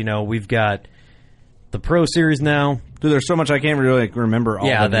huge. You know, we've got the Pro Series now. Dude, there's so much I can't really remember all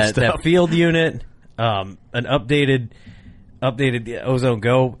that field unit, an updated Ozone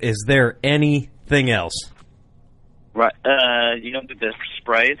Go. Is there anything else? Right. You know, the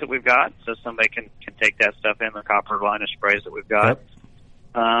sprays that we've got, so somebody can take that stuff in, the copper line of sprays that we've got.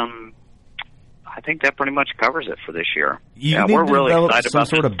 Yep. I think that pretty much covers it for this year. We're really excited about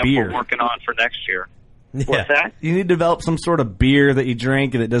sort of beer we're working on for next year. Yeah. What's that? You need to develop some sort of beer that you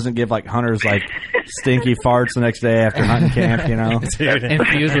drink and it doesn't give like hunters like stinky farts the next day after hunting camp, you know? Dude.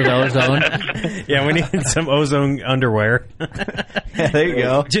 Infused with ozone. Yeah, we need some ozone underwear. Yeah, there you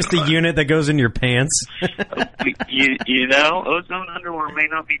go. Just a unit that goes in your pants. you know, ozone underwear may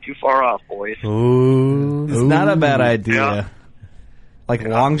not be too far off, boys. Ooh. It's not a bad idea. Yeah. Like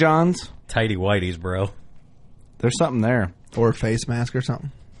long johns? Tighty whities, bro. There's something there. Or a face mask or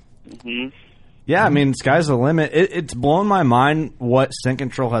something. Mm-hmm. Yeah, I mean, sky's the limit. It's blown my mind what Scent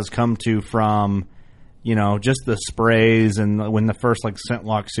Control has come to from, you know, just the sprays and when the first, like, Scent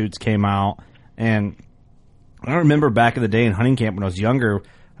Lock suits came out. And I remember back in the day in hunting camp when I was younger,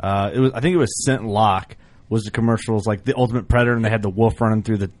 I think it was Scent Lock was the commercials, like the Ultimate Predator, and they had the wolf running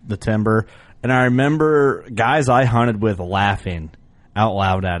through the timber. And I remember guys I hunted with laughing out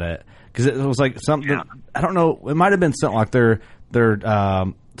loud at it. Because it was like something, I don't know, it might have been Scent Lock. Their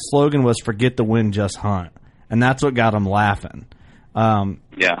slogan was "Forget the wind, just hunt," and that's what got them laughing.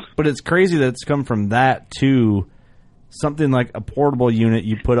 But it's crazy that it's come from that to something like a portable unit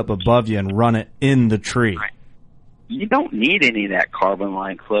you put up above you and run it in the tree. Right. You don't need any of that carbon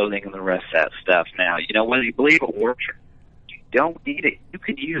line clothing and the rest of that stuff now. You know, whether you believe it works, you don't need it. You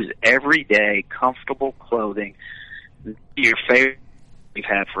can use everyday comfortable clothing, your favorite you've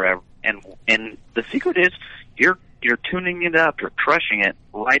had forever, and the secret is you're tuning it up, you're crushing it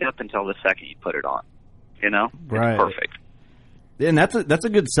right up until the second you put it on. You know? Right. It's perfect. And that's a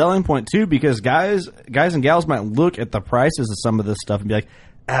good selling point too, because guys and gals might look at the prices of some of this stuff and be like,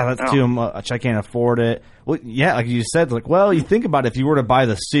 that's too much, I can't afford it. Well, yeah, like you said, like, well, you think about it, if you were to buy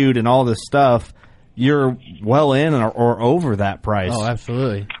the suit and all this stuff, you're well in or over that price. Oh,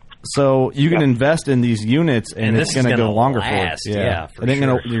 absolutely. So you can invest in these units, and it's going to go longer for you. Yeah, for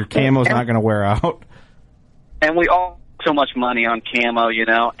sure. Your camo's not going to wear out. And we all so much money on camo, you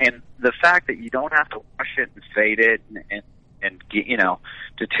know, and the fact that you don't have to wash it and fade it and get, you know,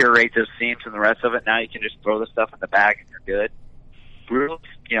 deteriorate those seams and the rest of it. Now you can just throw the stuff in the bag and you're good. Really,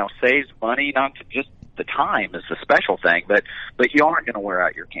 you know, saves money, not to just the time is the special thing, but you aren't going to wear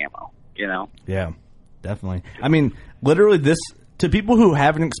out your camo, you know? Yeah, definitely. I mean, literally this, to people who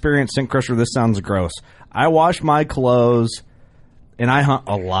haven't experienced Scent Crusher, this sounds gross. I wash my clothes, and I hunt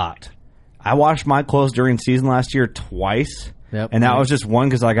a lot. I washed my clothes during season last year twice, and that was just one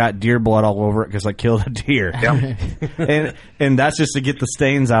because I got deer blood all over it because I killed a deer. and that's just to get the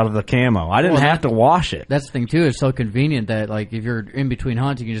stains out of the camo. I didn't have to wash it. That's the thing too. It's so convenient that like if you're in between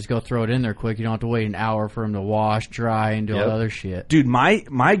hunts, you can just go throw it in there quick. You don't have to wait an hour for them to wash, dry, and do all the other shit. Dude,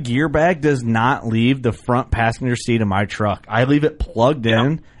 my gear bag does not leave the front passenger seat of my truck. I leave it plugged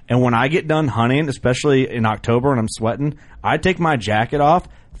in, and when I get done hunting, especially in October when I'm sweating, I take my jacket off,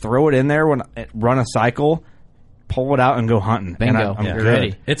 throw it in there, run a cycle, pull it out, and go hunting. Bingo. And I'm good.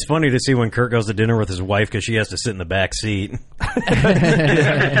 Ready. It's funny to see when Kurt goes to dinner with his wife because she has to sit in the back seat.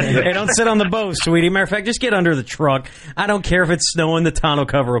 Hey, don't sit on the bow, sweetie. Matter of fact, just get under the truck. I don't care if it's snowing. The tonneau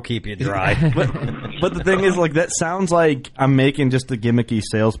cover will keep you dry. But the thing is, like, that sounds like I'm making just a gimmicky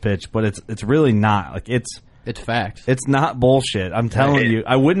sales pitch, but it's really not. Like, it's facts. It's not bullshit. I'm telling you.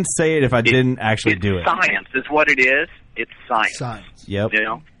 I wouldn't say it if I didn't actually do it. Science is what it is. It's science. Yep. You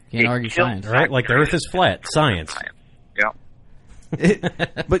know? Can't argue science. Right? Like the earth is flat. Science. Yeah.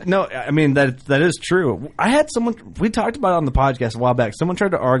 But no, I mean, that is true. I had someone, we talked about it on the podcast a while back. Someone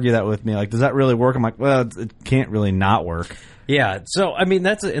tried to argue that with me. Like, does that really work? I'm like, well, it can't really not work. Yeah, so I mean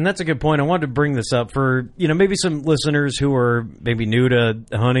that's a good point. I wanted to bring this up for maybe some listeners who are maybe new to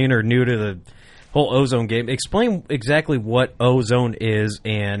hunting or new to the whole ozone game. Explain exactly what ozone is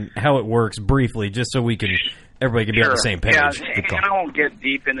and how it works briefly, just so everybody can be on the same page. Yeah, and I won't get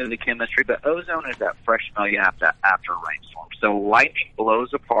deep into the chemistry, but ozone is that fresh smell you have to after a rainstorm. So lightning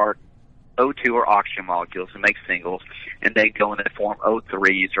blows apart O2 or oxygen molecules and makes singles, and they go and they form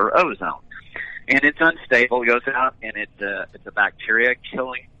O3s or ozone. And it's unstable. It goes out, and it's a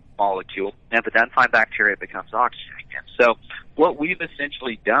bacteria-killing molecule. And if it doesn't find bacteria, it becomes oxygen again. So what we've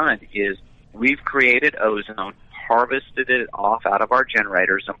essentially done is we've created ozone, harvested it off out of our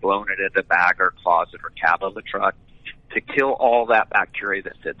generators, and blown it in the bag or closet or cab of the truck to kill all that bacteria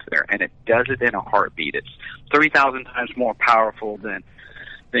that sits there. And it does it in a heartbeat. It's 3,000 times more powerful than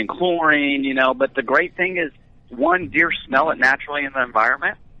chlorine, But the great thing is, one, deer smell it naturally in the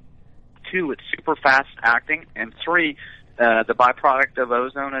environment. Two, it's super fast acting. And three, the byproduct of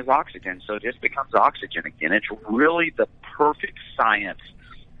ozone is oxygen. So it just becomes oxygen again. It's really the perfect science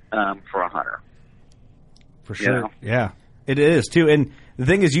for a hunter. For sure. Yeah, it is too. And the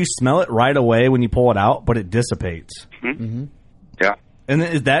thing is, you smell it right away when you pull it out, but it dissipates. Mm-hmm. Yeah. And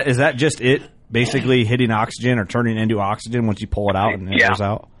is that just it basically hitting oxygen or turning into oxygen once you pull it out and it goes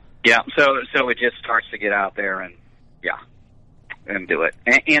out? Yeah. So it just starts to get out there and do it.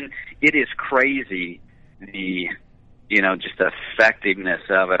 And it is crazy just the effectiveness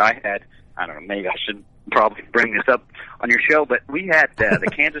of it. I don't know, maybe I should probably bring this up on your show, but we had the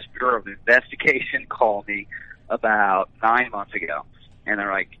Kansas Bureau of Investigation call me about 9 months ago, and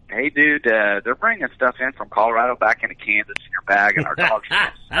they're like, "Hey, dude, they're bringing stuff in from Colorado back into Kansas in your bag, and our dogs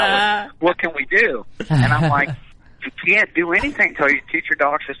can't smell it. What can we do?" And I'm like, "You can't do anything until you teach your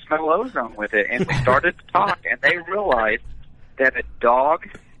dogs to smell ozone with it." And we started to talk, and they realized that a dog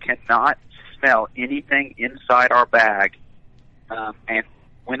cannot smell anything inside our bag, and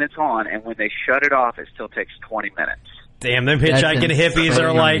when it's on and when they shut it off, it still takes 20 minutes. Damn, them hitchhiking hippies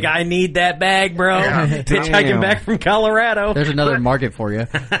are like, I need that bag, bro. Yeah. Hitchhiking back from Colorado. There's another market for you.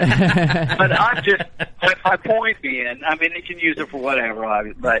 But my point being, I mean, you can use it for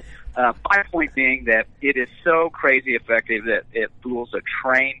whatever, but my point being that it is so crazy effective that it fools a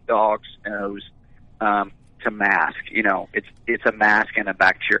trained dog's nose to mask. It's a mask and a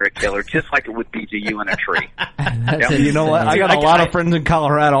bacteria killer, just like it would be to you in a tree. You know what? I got a lot of friends in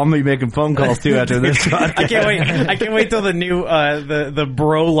Colorado. I'm gonna be making phone calls too after this. I can't wait till the new the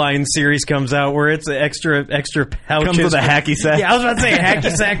Bro Line series comes out, where it's extra pouches. Comes with a hacky sack. Yeah, I was about to say a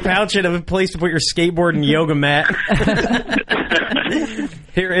hacky sack pouch and a place to put your skateboard and yoga mat.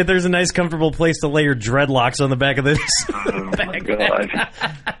 Here, there's a nice, comfortable place to lay your dreadlocks on the back of this. Oh my God.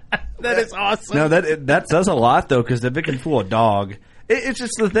 That is awesome. No, that says a lot, though, because if it can fool a dog, it's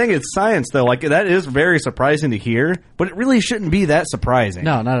just the thing. It's science, though. Like, that is very surprising to hear, but it really shouldn't be that surprising.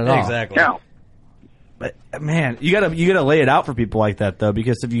 No, not at all. Exactly. No. But man, you gotta lay it out for people like that, though,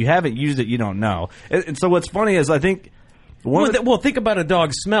 because if you haven't used it, you don't know. And so what's funny is I think think about a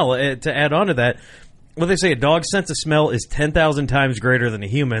dog's smell. To add on to that, what they say, a dog's sense of smell is 10,000 times greater than a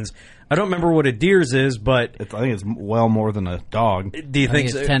human's. I don't remember what a deer's is, but I think it's well more than a dog. Do you think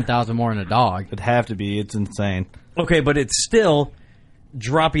it's 10,000 more than a dog? It'd have to be. It's insane. Okay, but it's still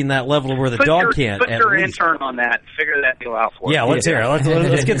dropping that level where the dog can't. Put your intern on that and figure that deal out for us. Yeah, let's hear it.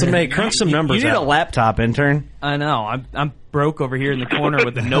 Let's get some crunch some numbers. You need out. a laptop, intern. I know. I'm broke over here in the corner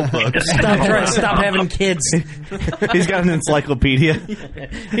with a notebook. Stop having kids. He's got an encyclopedia.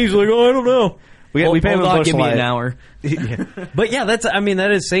 He's like, I don't know. We pay him a give me an hour. But yeah, that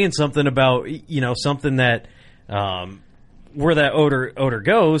is saying something about something that where that odor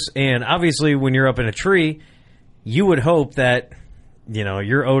goes. And obviously, when you're up in a tree, you would hope that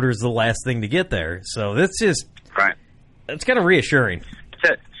your odor is the last thing to get there. So that's just It's kind of reassuring.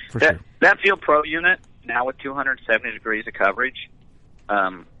 That Field Pro unit now with 270 degrees of coverage,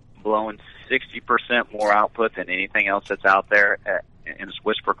 blowing 60% more output than anything else that's out there, and it's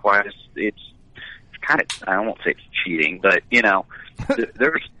whisper quiet. It's kind of, I won't say it's cheating, but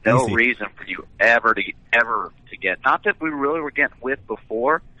there's no reason for you ever to get. Not that we really were getting with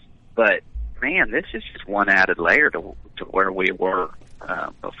before, but man, this is just one added layer to where we were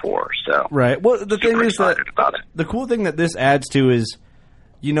before. So right. Well, the thing is that the cool thing that this adds to is,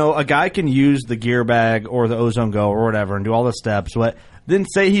 a guy can use the gear bag or the Ozone Go or whatever and do all the steps, but then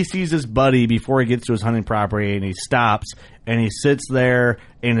say he sees his buddy before he gets to his hunting property and he stops and he sits there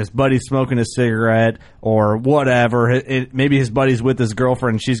and his buddy's smoking a cigarette or whatever. Maybe his buddy's with his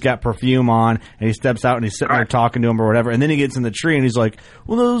girlfriend and she's got perfume on and he steps out and he's sitting there talking to him or whatever. And then he gets in the tree and he's like,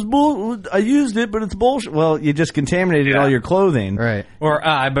 well, that was I used it, but it's bullshit. Well, you just contaminated all your clothing. Right. Or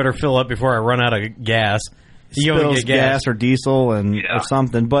I better fill up before I run out of gas. You spills gas or diesel or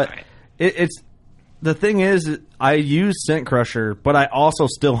something. But it's the thing is, I use Scent Crusher, but I also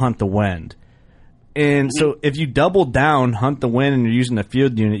still hunt the wind. And so if you double down, hunt the wind, and you're using the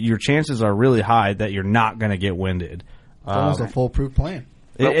field unit, your chances are really high that you're not going to get winded. It's almost a foolproof plan.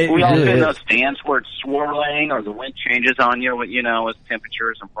 We all been in those stands where it's swirling or the wind changes on you, as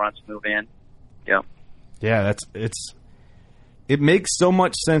temperatures and fronts move in. Yep. Yeah, it makes so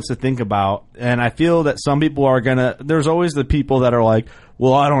much sense to think about, and I feel that some people are gonna. There's always the people that are like,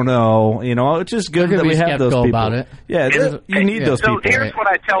 "Well, I don't know." It's just good that we have those people. About it. Yeah, you need those people. So here's what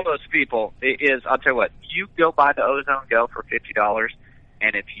I tell those people: is I'll tell you what, you go buy the Ozone Go for $50,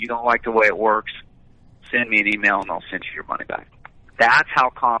 and if you don't like the way it works, send me an email and I'll send you your money back. That's how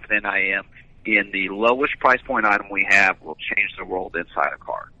confident I am in the lowest price point item we have will change the world inside a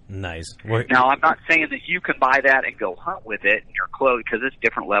car. Nice. Now, I'm not saying that you can buy that and go hunt with it in your clothes because it's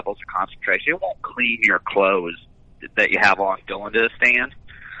different levels of concentration. It won't clean your clothes that you have on going to the stand,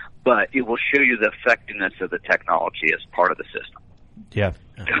 but it will show you the effectiveness of the technology as part of the system. Yeah.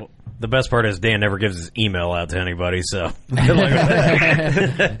 The best part is Dan never gives his email out to anybody, so. Dude,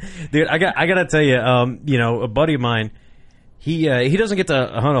 I got to tell you, a buddy of mine, he doesn't get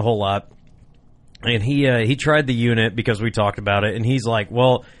to hunt a whole lot, and he tried the unit because we talked about it, and he's like,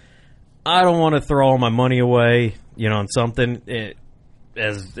 well, I don't want to throw all my money away, on something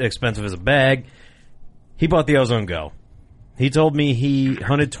as expensive as a bag. He bought the Ozone Go. He told me he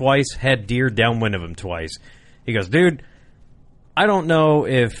hunted twice, had deer downwind of him twice. He goes, dude, I don't know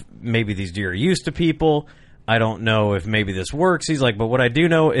if maybe these deer are used to people. I don't know if maybe this works. He's like, but what I do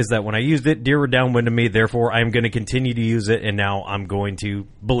know is that when I used it, deer were downwind of me. Therefore, I'm going to continue to use it, and now I'm going to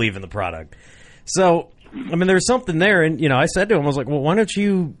believe in the product. So, there's something there. And, I said to him, I was like, well, why don't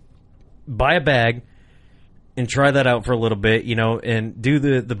you buy a bag and try that out for a little bit, and do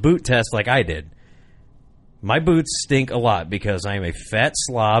the boot test like I did. My boots stink a lot because I am a fat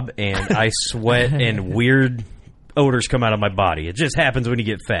slob and I sweat and weird odors come out of my body. It just happens when you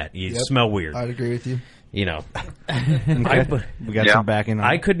get fat. You smell weird. I'd agree with you. We got some backing on.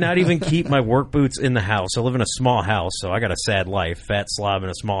 I could not even keep my work boots in the house. I live in a small house, so I got a sad life. Fat slob in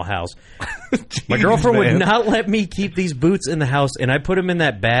a small house. My girlfriend would not let me keep these boots in the house, and I put them in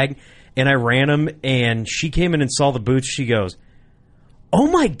that bag, and I ran them, and she came in and saw the boots. She goes, oh,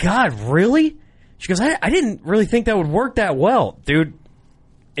 my God, really? She goes, I didn't really think that would work that well. Dude,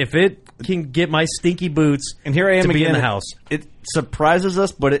 if it can get my stinky boots and here I am to be again, in the house. It surprises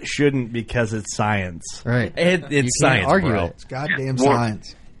us, but it shouldn't because it's science. Right. It's science, argue bro. it. It's goddamn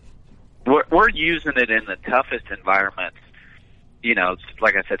science. We're using it in the toughest environments. It's,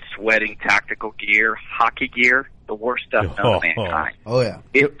 like I said, sweating, tactical gear, hockey gear, the worst stuff known to mankind. Oh, yeah.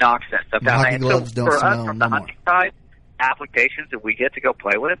 It knocks that stuff down. Hockey gloves don't for smell us, from the no hunting side, applications that we get to go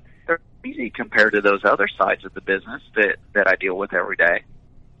play with, they're easy compared to those other sides of the business that I deal with every day.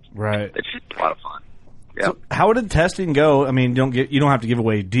 Right. It's just a lot of fun. Yep. So how did testing go? You don't have to give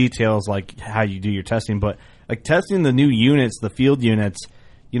away details like how you do your testing, but like testing the new units, the field units,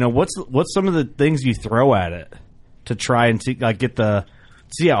 what's some of the things you throw at it to try and see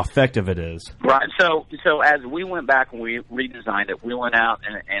see how effective it is? Right. So as we went back and we redesigned it, we went out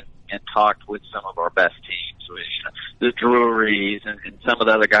and talked with some of our best teams, the Drury's and some of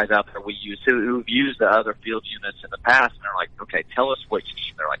the other guys out there we use who've used the other field units in the past, and they're like, okay, tell us what you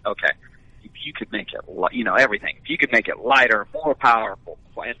need. They're like, okay, if you could make it, everything. If you could make it lighter, more powerful,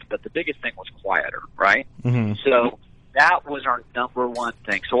 but the biggest thing was quieter, right? Mm-hmm. So that was our number one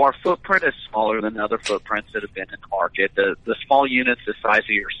thing. So our footprint is smaller than other footprints that have been in the market. The small units the size of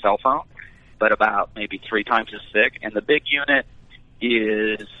your cell phone, but about maybe 3 times as thick. And the big unit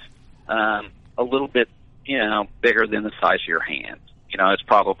is a little bit, bigger than the size of your hand. It's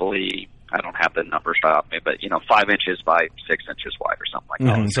probably, I don't have the numbers off me, but 5 inches by 6 inches wide or something like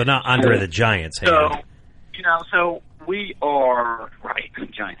that. So not Andre the Giant's hand. So we are right,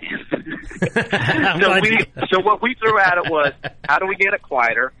 giant hands. So what we threw at it was, how do we get it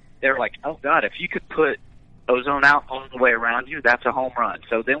quieter? They're like, oh God, if you could put ozone out all the way around you, that's a home run.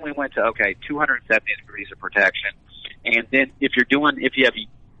 So then we went to 270 degrees of protection, and then if you have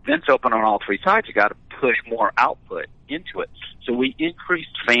vents open on all 3 sides, you got to push more output into it. So we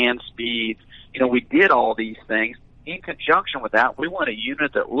increased fan speeds. We did all these things. In conjunction with that, we want a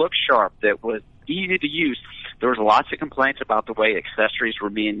unit that looked sharp, that was easy to use. There was lots of complaints about the way accessories were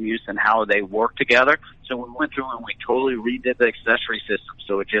being used and how they work together. So we went through and we totally redid the accessory system.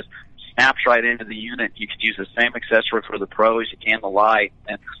 So it just snaps right into the unit. You could use the same accessory for the pros you can the light.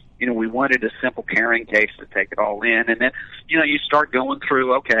 And, we wanted a simple carrying case to take it all in. And then, you start going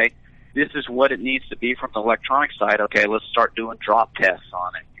through, okay, this is what it needs to be from the electronic side. Okay, let's start doing drop tests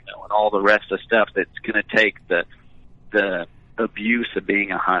on it, and all the rest of the stuff that's going to take the abuse of being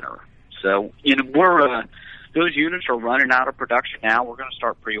a hunter. So, those units are running out of production now. We're going to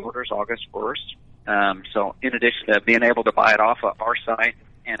start pre-orders August 1st. So in addition to being able to buy it off of our site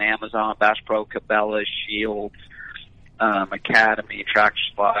and Amazon, Bass Pro, Cabela, Shields, Academy, Tractor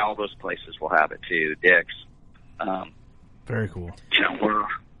Supply, all those places will have it too, Dick's. Very cool.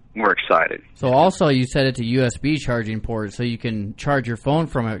 We're excited. So also you set it to USB charging port so you can charge your phone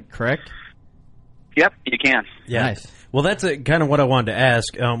from it, correct? Yep, you can. Yeah. Nice. Well, that's kind of what I wanted to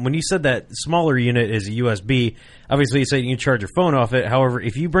ask. When you said that smaller unit is a USB, obviously you said you can charge your phone off it. However,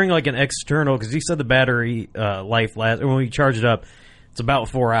 if you bring like an external, because you said the battery life lasts, when you charge it up, it's about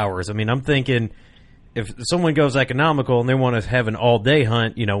 4 hours. I mean, I'm thinking if someone goes economical and they want to have an all-day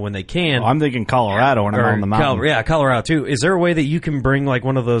hunt, when they can. I'm thinking Colorado when I'm on the mountain. Colorado too. Is there a way that you can bring like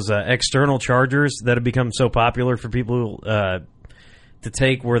one of those external chargers that have become so popular for people to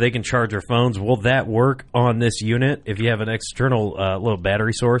take where they can charge their phones? Will that work on this unit if you have an external little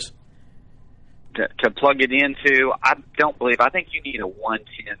battery source? To plug it into, I think you need a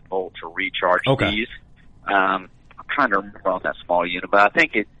 110 volt to recharge these. I'm trying to remember on that small unit, but I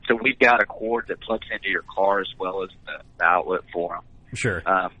think so we've got a cord that plugs into your car as well as the outlet for them. Sure.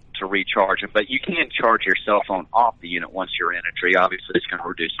 To recharge them. But you can charge your cell phone off the unit once you're in a tree. Obviously, it's going to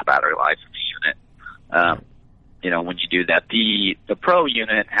reduce the battery life of the unit. When you do that. The Pro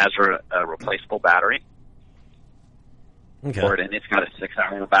unit has a replaceable battery for it, and it's got a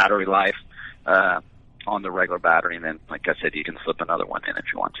 6-hour battery life on the regular battery, and then, like I said, you can slip another one in if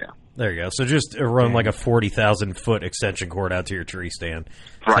you want to. There you go. So just run like a 40,000-foot extension cord out to your tree stand.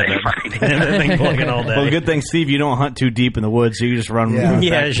 Right. And that thing plugging all day. Well, good thing, Steve, you don't hunt too deep in the woods, so you just run back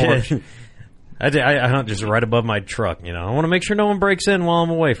porch. I hunt just right above my truck. I want to make sure no one breaks in while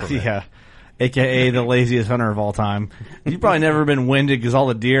I'm away from it. Yeah. AKA the laziest hunter of all time. You've probably never been winded because all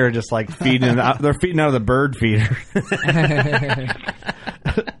the deer are just like feeding. They're feeding out of the bird feeder.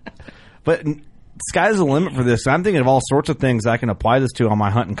 But sky's the limit for this. I'm thinking of all sorts of things I can apply this to on my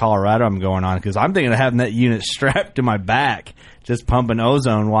hunt in Colorado I'm going on, because I'm thinking of having that unit strapped to my back, just pumping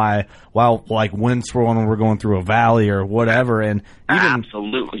ozone while like wind swirling when we're going through a valley or whatever. And even,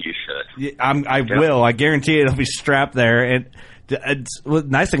 absolutely, you should. I will. I guarantee it'll be strapped there. And the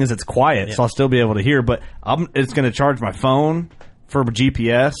nice thing is it's quiet, so I'll still be able to hear. But it's going to charge my phone for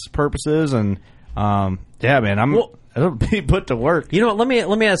GPS purposes, and man, it'll be put to work. Let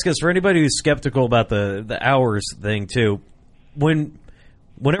me ask this for anybody who's skeptical about the hours thing too.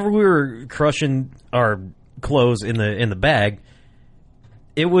 Whenever we were crushing our clothes in the bag,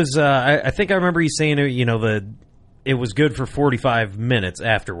 it was I think I remember you saying it was good for 45 minutes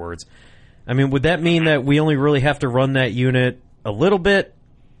afterwards. I mean, would that mean that we only really have to run that unit a little bit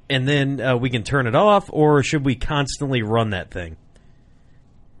and then we can turn it off, or should we constantly run that thing?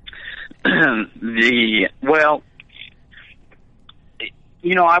 I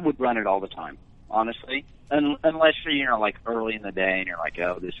would run it all the time, honestly, unless you're like early in the day and you're like,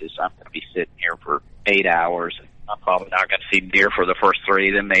 I'm going to be sitting here for 8 hours. I'm probably not going to see deer for the first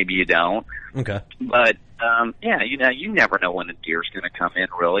 3. Then maybe you don't. Okay. But you never know when a deer's going to come in,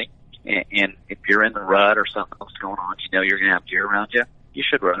 really. And if you're in the rut or something else going on, you're going to have deer around you. You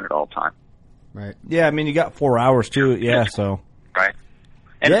should run it all the time. Right. Yeah, I mean, you got 4 hours too. Yeah, so. Right.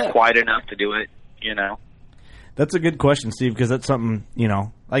 And it's quiet enough to do it, That's a good question, Steve, because that's something,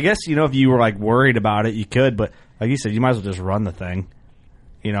 I guess, if you were like worried about it, you could, but like you said, you might as well just run the thing.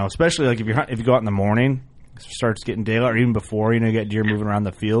 Especially like if you go out in the morning, it starts getting daylight, or even before, you got deer moving around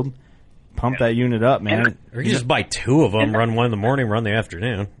the field. Pump that unit up, man. Or you just buy 2 of them, run one in the morning, run the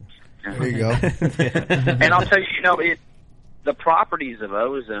afternoon. There you go. And I'll tell you, the properties of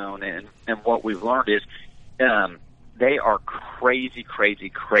ozone and what we've learned is they are crazy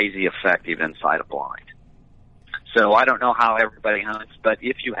effective inside a blind. So I don't know how everybody hunts, but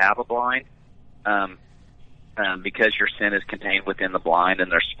if you have a blind, because your scent is contained within the blind and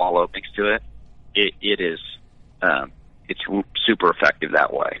there's small openings to it, it's super effective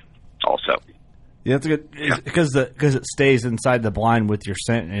that way also. Yeah, that's good because it stays inside the blind with your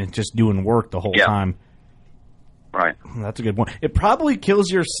scent and it's just doing work the whole time. Right. That's a good one. It probably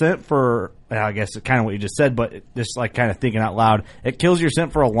kills your scent for, I guess, kind of what you just said, but just like kind of thinking out loud, it kills your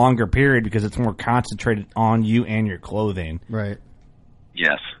scent for a longer period because it's more concentrated on you and your clothing. Right.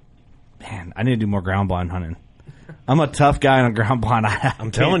 Yes. Man, I need to do more ground blind hunting. I'm a tough guy on a ground blind.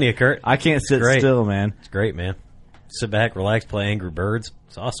 I'm telling you, Kurt. I can't sit still, man. It's great, man. Sit back, relax, play Angry Birds.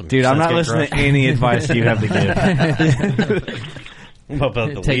 It's awesome. Dude, I'm not listening to any advice you have to give. What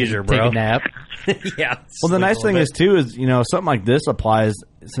about the leisure, bro? Take a nap. Yeah. Well, the nice thing is, too, is, something like this applies.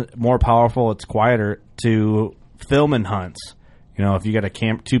 It's more powerful. It's quieter to filming hunts. If you got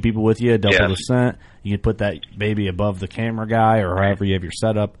two people with you, double the scent, you can put that baby above the camera guy or however you have your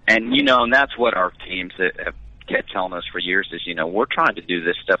setup. And, and that's what our teams have kept telling us for years is, we're trying to do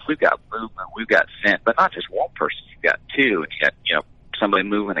this stuff. We've got movement, we've got scent, but not just one person. You've got two, and you got, somebody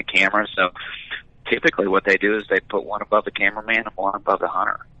moving a camera. So typically what they do is they put one above the cameraman and one above the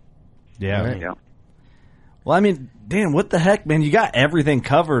hunter. Yeah. There you go. Well, I mean, Dan, what the heck, man? You got everything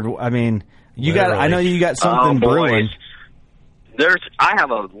covered. I mean, I know you got something brewing. I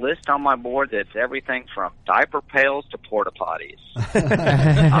have a list on my board that's everything from diaper pails to porta potties.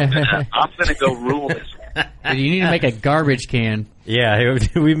 I'm gonna go rule this one. You need to make a garbage can. Yeah,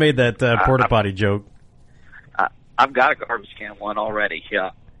 we made that porta potty joke. I've got a garbage can one already. Yeah.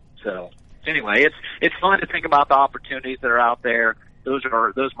 So anyway, it's fun to think about the opportunities that are out there. Those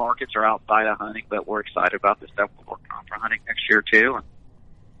markets are outside of hunting, but we're excited about the stuff we're working on for hunting next year too. And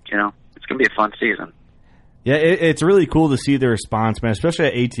it's gonna be a fun season. Yeah, it's really cool to see the response, man, especially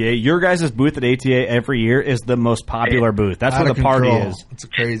at ATA. Your guys' booth at ATA every year is the most popular booth. That's where the party is. It's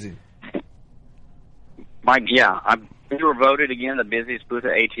crazy. We were voted again the busiest booth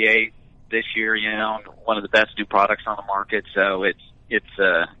at ATA this year. One of the best new products on the market. So it's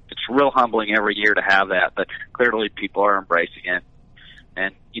real humbling every year to have that. But clearly, people are embracing it,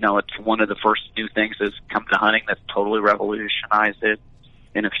 and it's one of the first new things that's come to hunting that's totally revolutionized it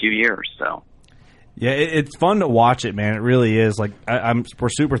in a few years. So. Yeah, it's fun to watch it, man. It really is. Like we're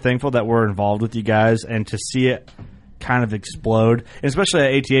super thankful that we're involved with you guys, and to see it kind of explode, and especially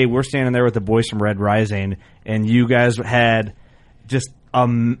at ATA, we're standing there with the boys from Red Rising, and you guys had just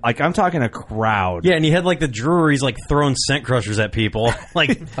I'm talking a crowd. Yeah, and you had the Drury's throwing scent crushers at people,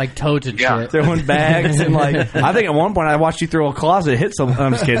 like toads and shit, throwing bags, and I think at one point I watched you throw a closet, hit some.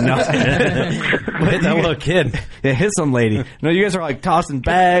 I'm just kidding. No. Hit that little kid. Yeah, hit some lady. No, you guys are tossing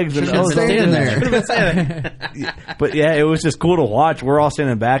bags and standing there. But yeah, it was just cool to watch. We're all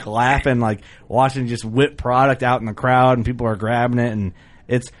standing back laughing, watching just whip product out in the crowd, and people are grabbing it, and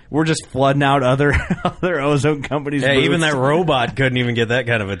we're just flooding out other ozone companies. Yeah, booths. even that robot couldn't even get that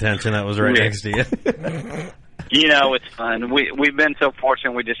kind of attention that was right next to you. It's fun. We've been so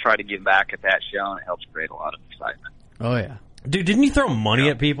fortunate. We just try to give back at that show, and it helps create a lot of excitement. Oh yeah, dude, didn't you throw money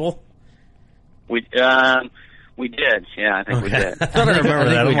at people? We did. Yeah, I think we did. I thought I remember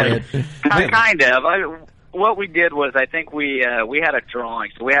that. Kind of. What we did was, I think we had a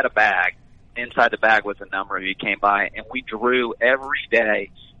drawing, so we had a bag. Inside the bag was a number who came by, and we drew every day,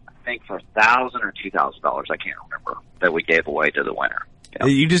 I think for $1,000 or $2,000, I can't remember, that we gave away to the winner.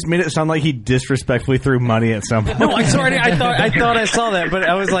 You just made it sound like he disrespectfully threw money at someone. No, I'm sorry. I thought I saw that, but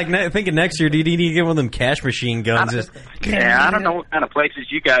I was thinking next year, do you need to get one of them cash machine guns? I don't know what kind of places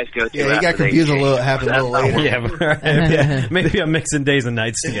you guys go to. Yeah, he got confused a little. It happened a little later. Yeah, maybe I'm mixing days and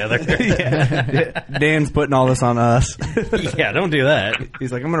nights together. Yeah. Dan's putting all this on us. Yeah, don't do that.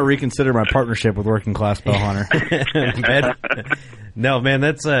 He's like, I'm going to reconsider my partnership with Working Class Bow Hunter. No, man,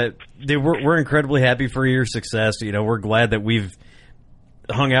 that's dude. We're incredibly happy for your success. We're glad that we've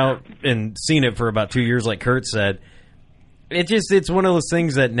hung out and seen it for about 2 years, like Kurt said. It's one of those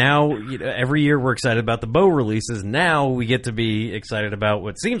things that now every year we're excited about the bow releases. Now we get to be excited about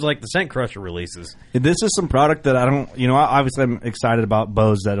what seems like the Scent Crusher releases. This is some product that I don't, obviously I'm excited about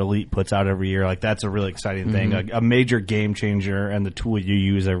bows that Elite puts out every year. That's a really exciting thing, a major game changer, and the tool you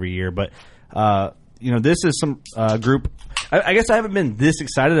use every year. But this is some group. I guess I haven't been this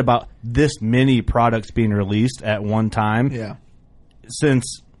excited about this many products being released at one time. Yeah.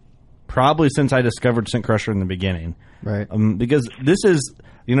 Since I discovered Scent Crusher in the beginning. Right. Because this is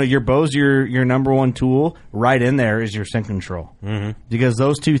your bow's your number one tool. Right in there is your scent control. Mm-hmm. Because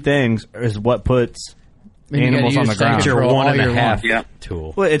those two things is what puts animals on the ground. It's your 1.5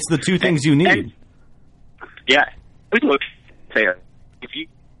 tool. Well, it's the two things you need. Yeah. We look there. If you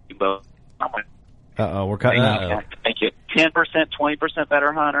both, we're cutting out. Thank you. 10%, 20%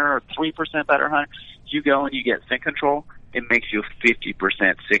 better hunter, or 3% better hunter. You go and you get scent control, it makes you a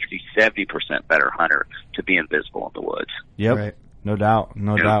 50%, 60, 70% better hunter to be invisible in the woods. Yep. Right. No doubt.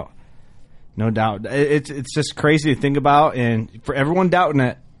 It's just crazy to think about, and for everyone doubting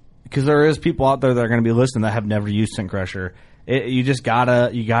it, because there is people out there that are going to be listening that have never used Scent Crusher. You just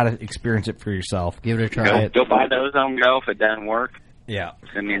gotta experience it for yourself. Give it a try. Go buy those on Go. If it doesn't work,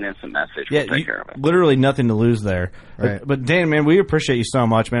 send me an instant message. Yeah, we'll take care of it. Literally nothing to lose there. Right. But Dan, man, we appreciate you so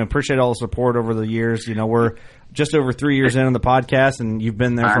much, man. Appreciate all the support over the years. We're just over 3 years in on the podcast, and you've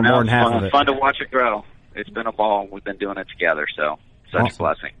been there for more than half of it. It's fun to watch it grow. It's been a ball. We've been doing it together, so such a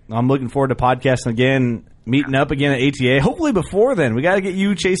blessing. I'm looking forward to podcasting again, meeting up again at ATA. Hopefully before then. We got to get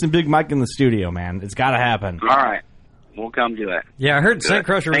you chasing Big Mike in the studio, man. It's got to happen. All right. We'll come do it. Yeah, I heard Scent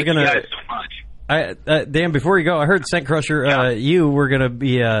Crusher was going to... Thank you guys so much. Dan, before you go, I heard Scent Crusher, you were going to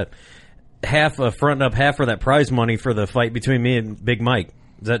be half fronting up half for that prize money for the fight between me and Big Mike.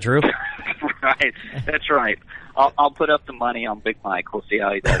 Is that true? Right. That's right. I'll put up the money on Big Mike. We'll see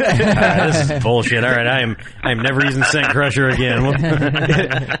how he does. This is bullshit. All right, I'm never using Scent Crusher again.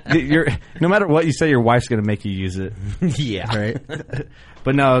 No matter what you say, your wife's going to make you use it. Yeah. Right?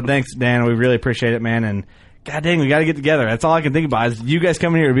 But no, thanks, Dan. We really appreciate it, man. And God dang, we got to get together. That's all I can think about is you guys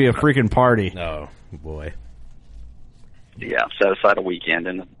coming here to be a freaking party. Oh, boy. Yeah, set aside a weekend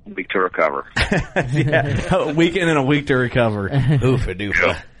and a week to recover. A weekend and a week to recover. Oofa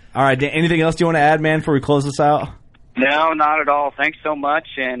doofa. All right, Dan, anything else you want to add, man, before we close this out? No, not at all. Thanks so much,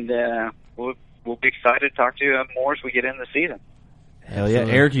 and we'll be excited to talk to you more as we get into the season. Hell yeah.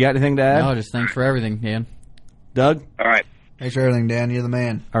 Eric, you got anything to add? No, just thanks for everything, Dan. Doug? All right. Thanks for everything, Dan. You're the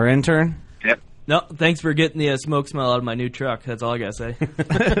man. Our intern? Yep. No, thanks for getting the smoke smell out of my new truck. That's all I got to say.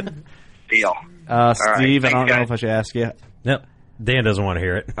 Deal. Steve, right, I don't know guys. if I should ask you. Nope. Dan doesn't want to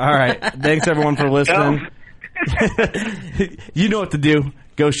hear it. All right. Thanks, everyone, for listening. You know what to do.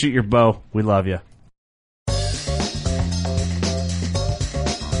 Go shoot your bow. We love you.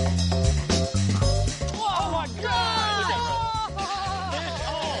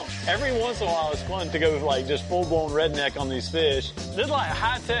 Every once in a while, it's fun to go like just full-blown redneck on these fish. This is like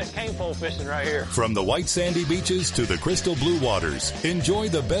high-tech cane pole fishing right here. From the white sandy beaches to the crystal blue waters, enjoy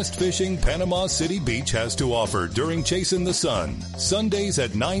the best fishing Panama City Beach has to offer during Chasing the Sun. Sundays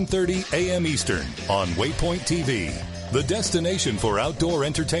at 9:30 a.m. Eastern on Waypoint TV, the destination for outdoor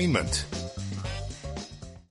entertainment.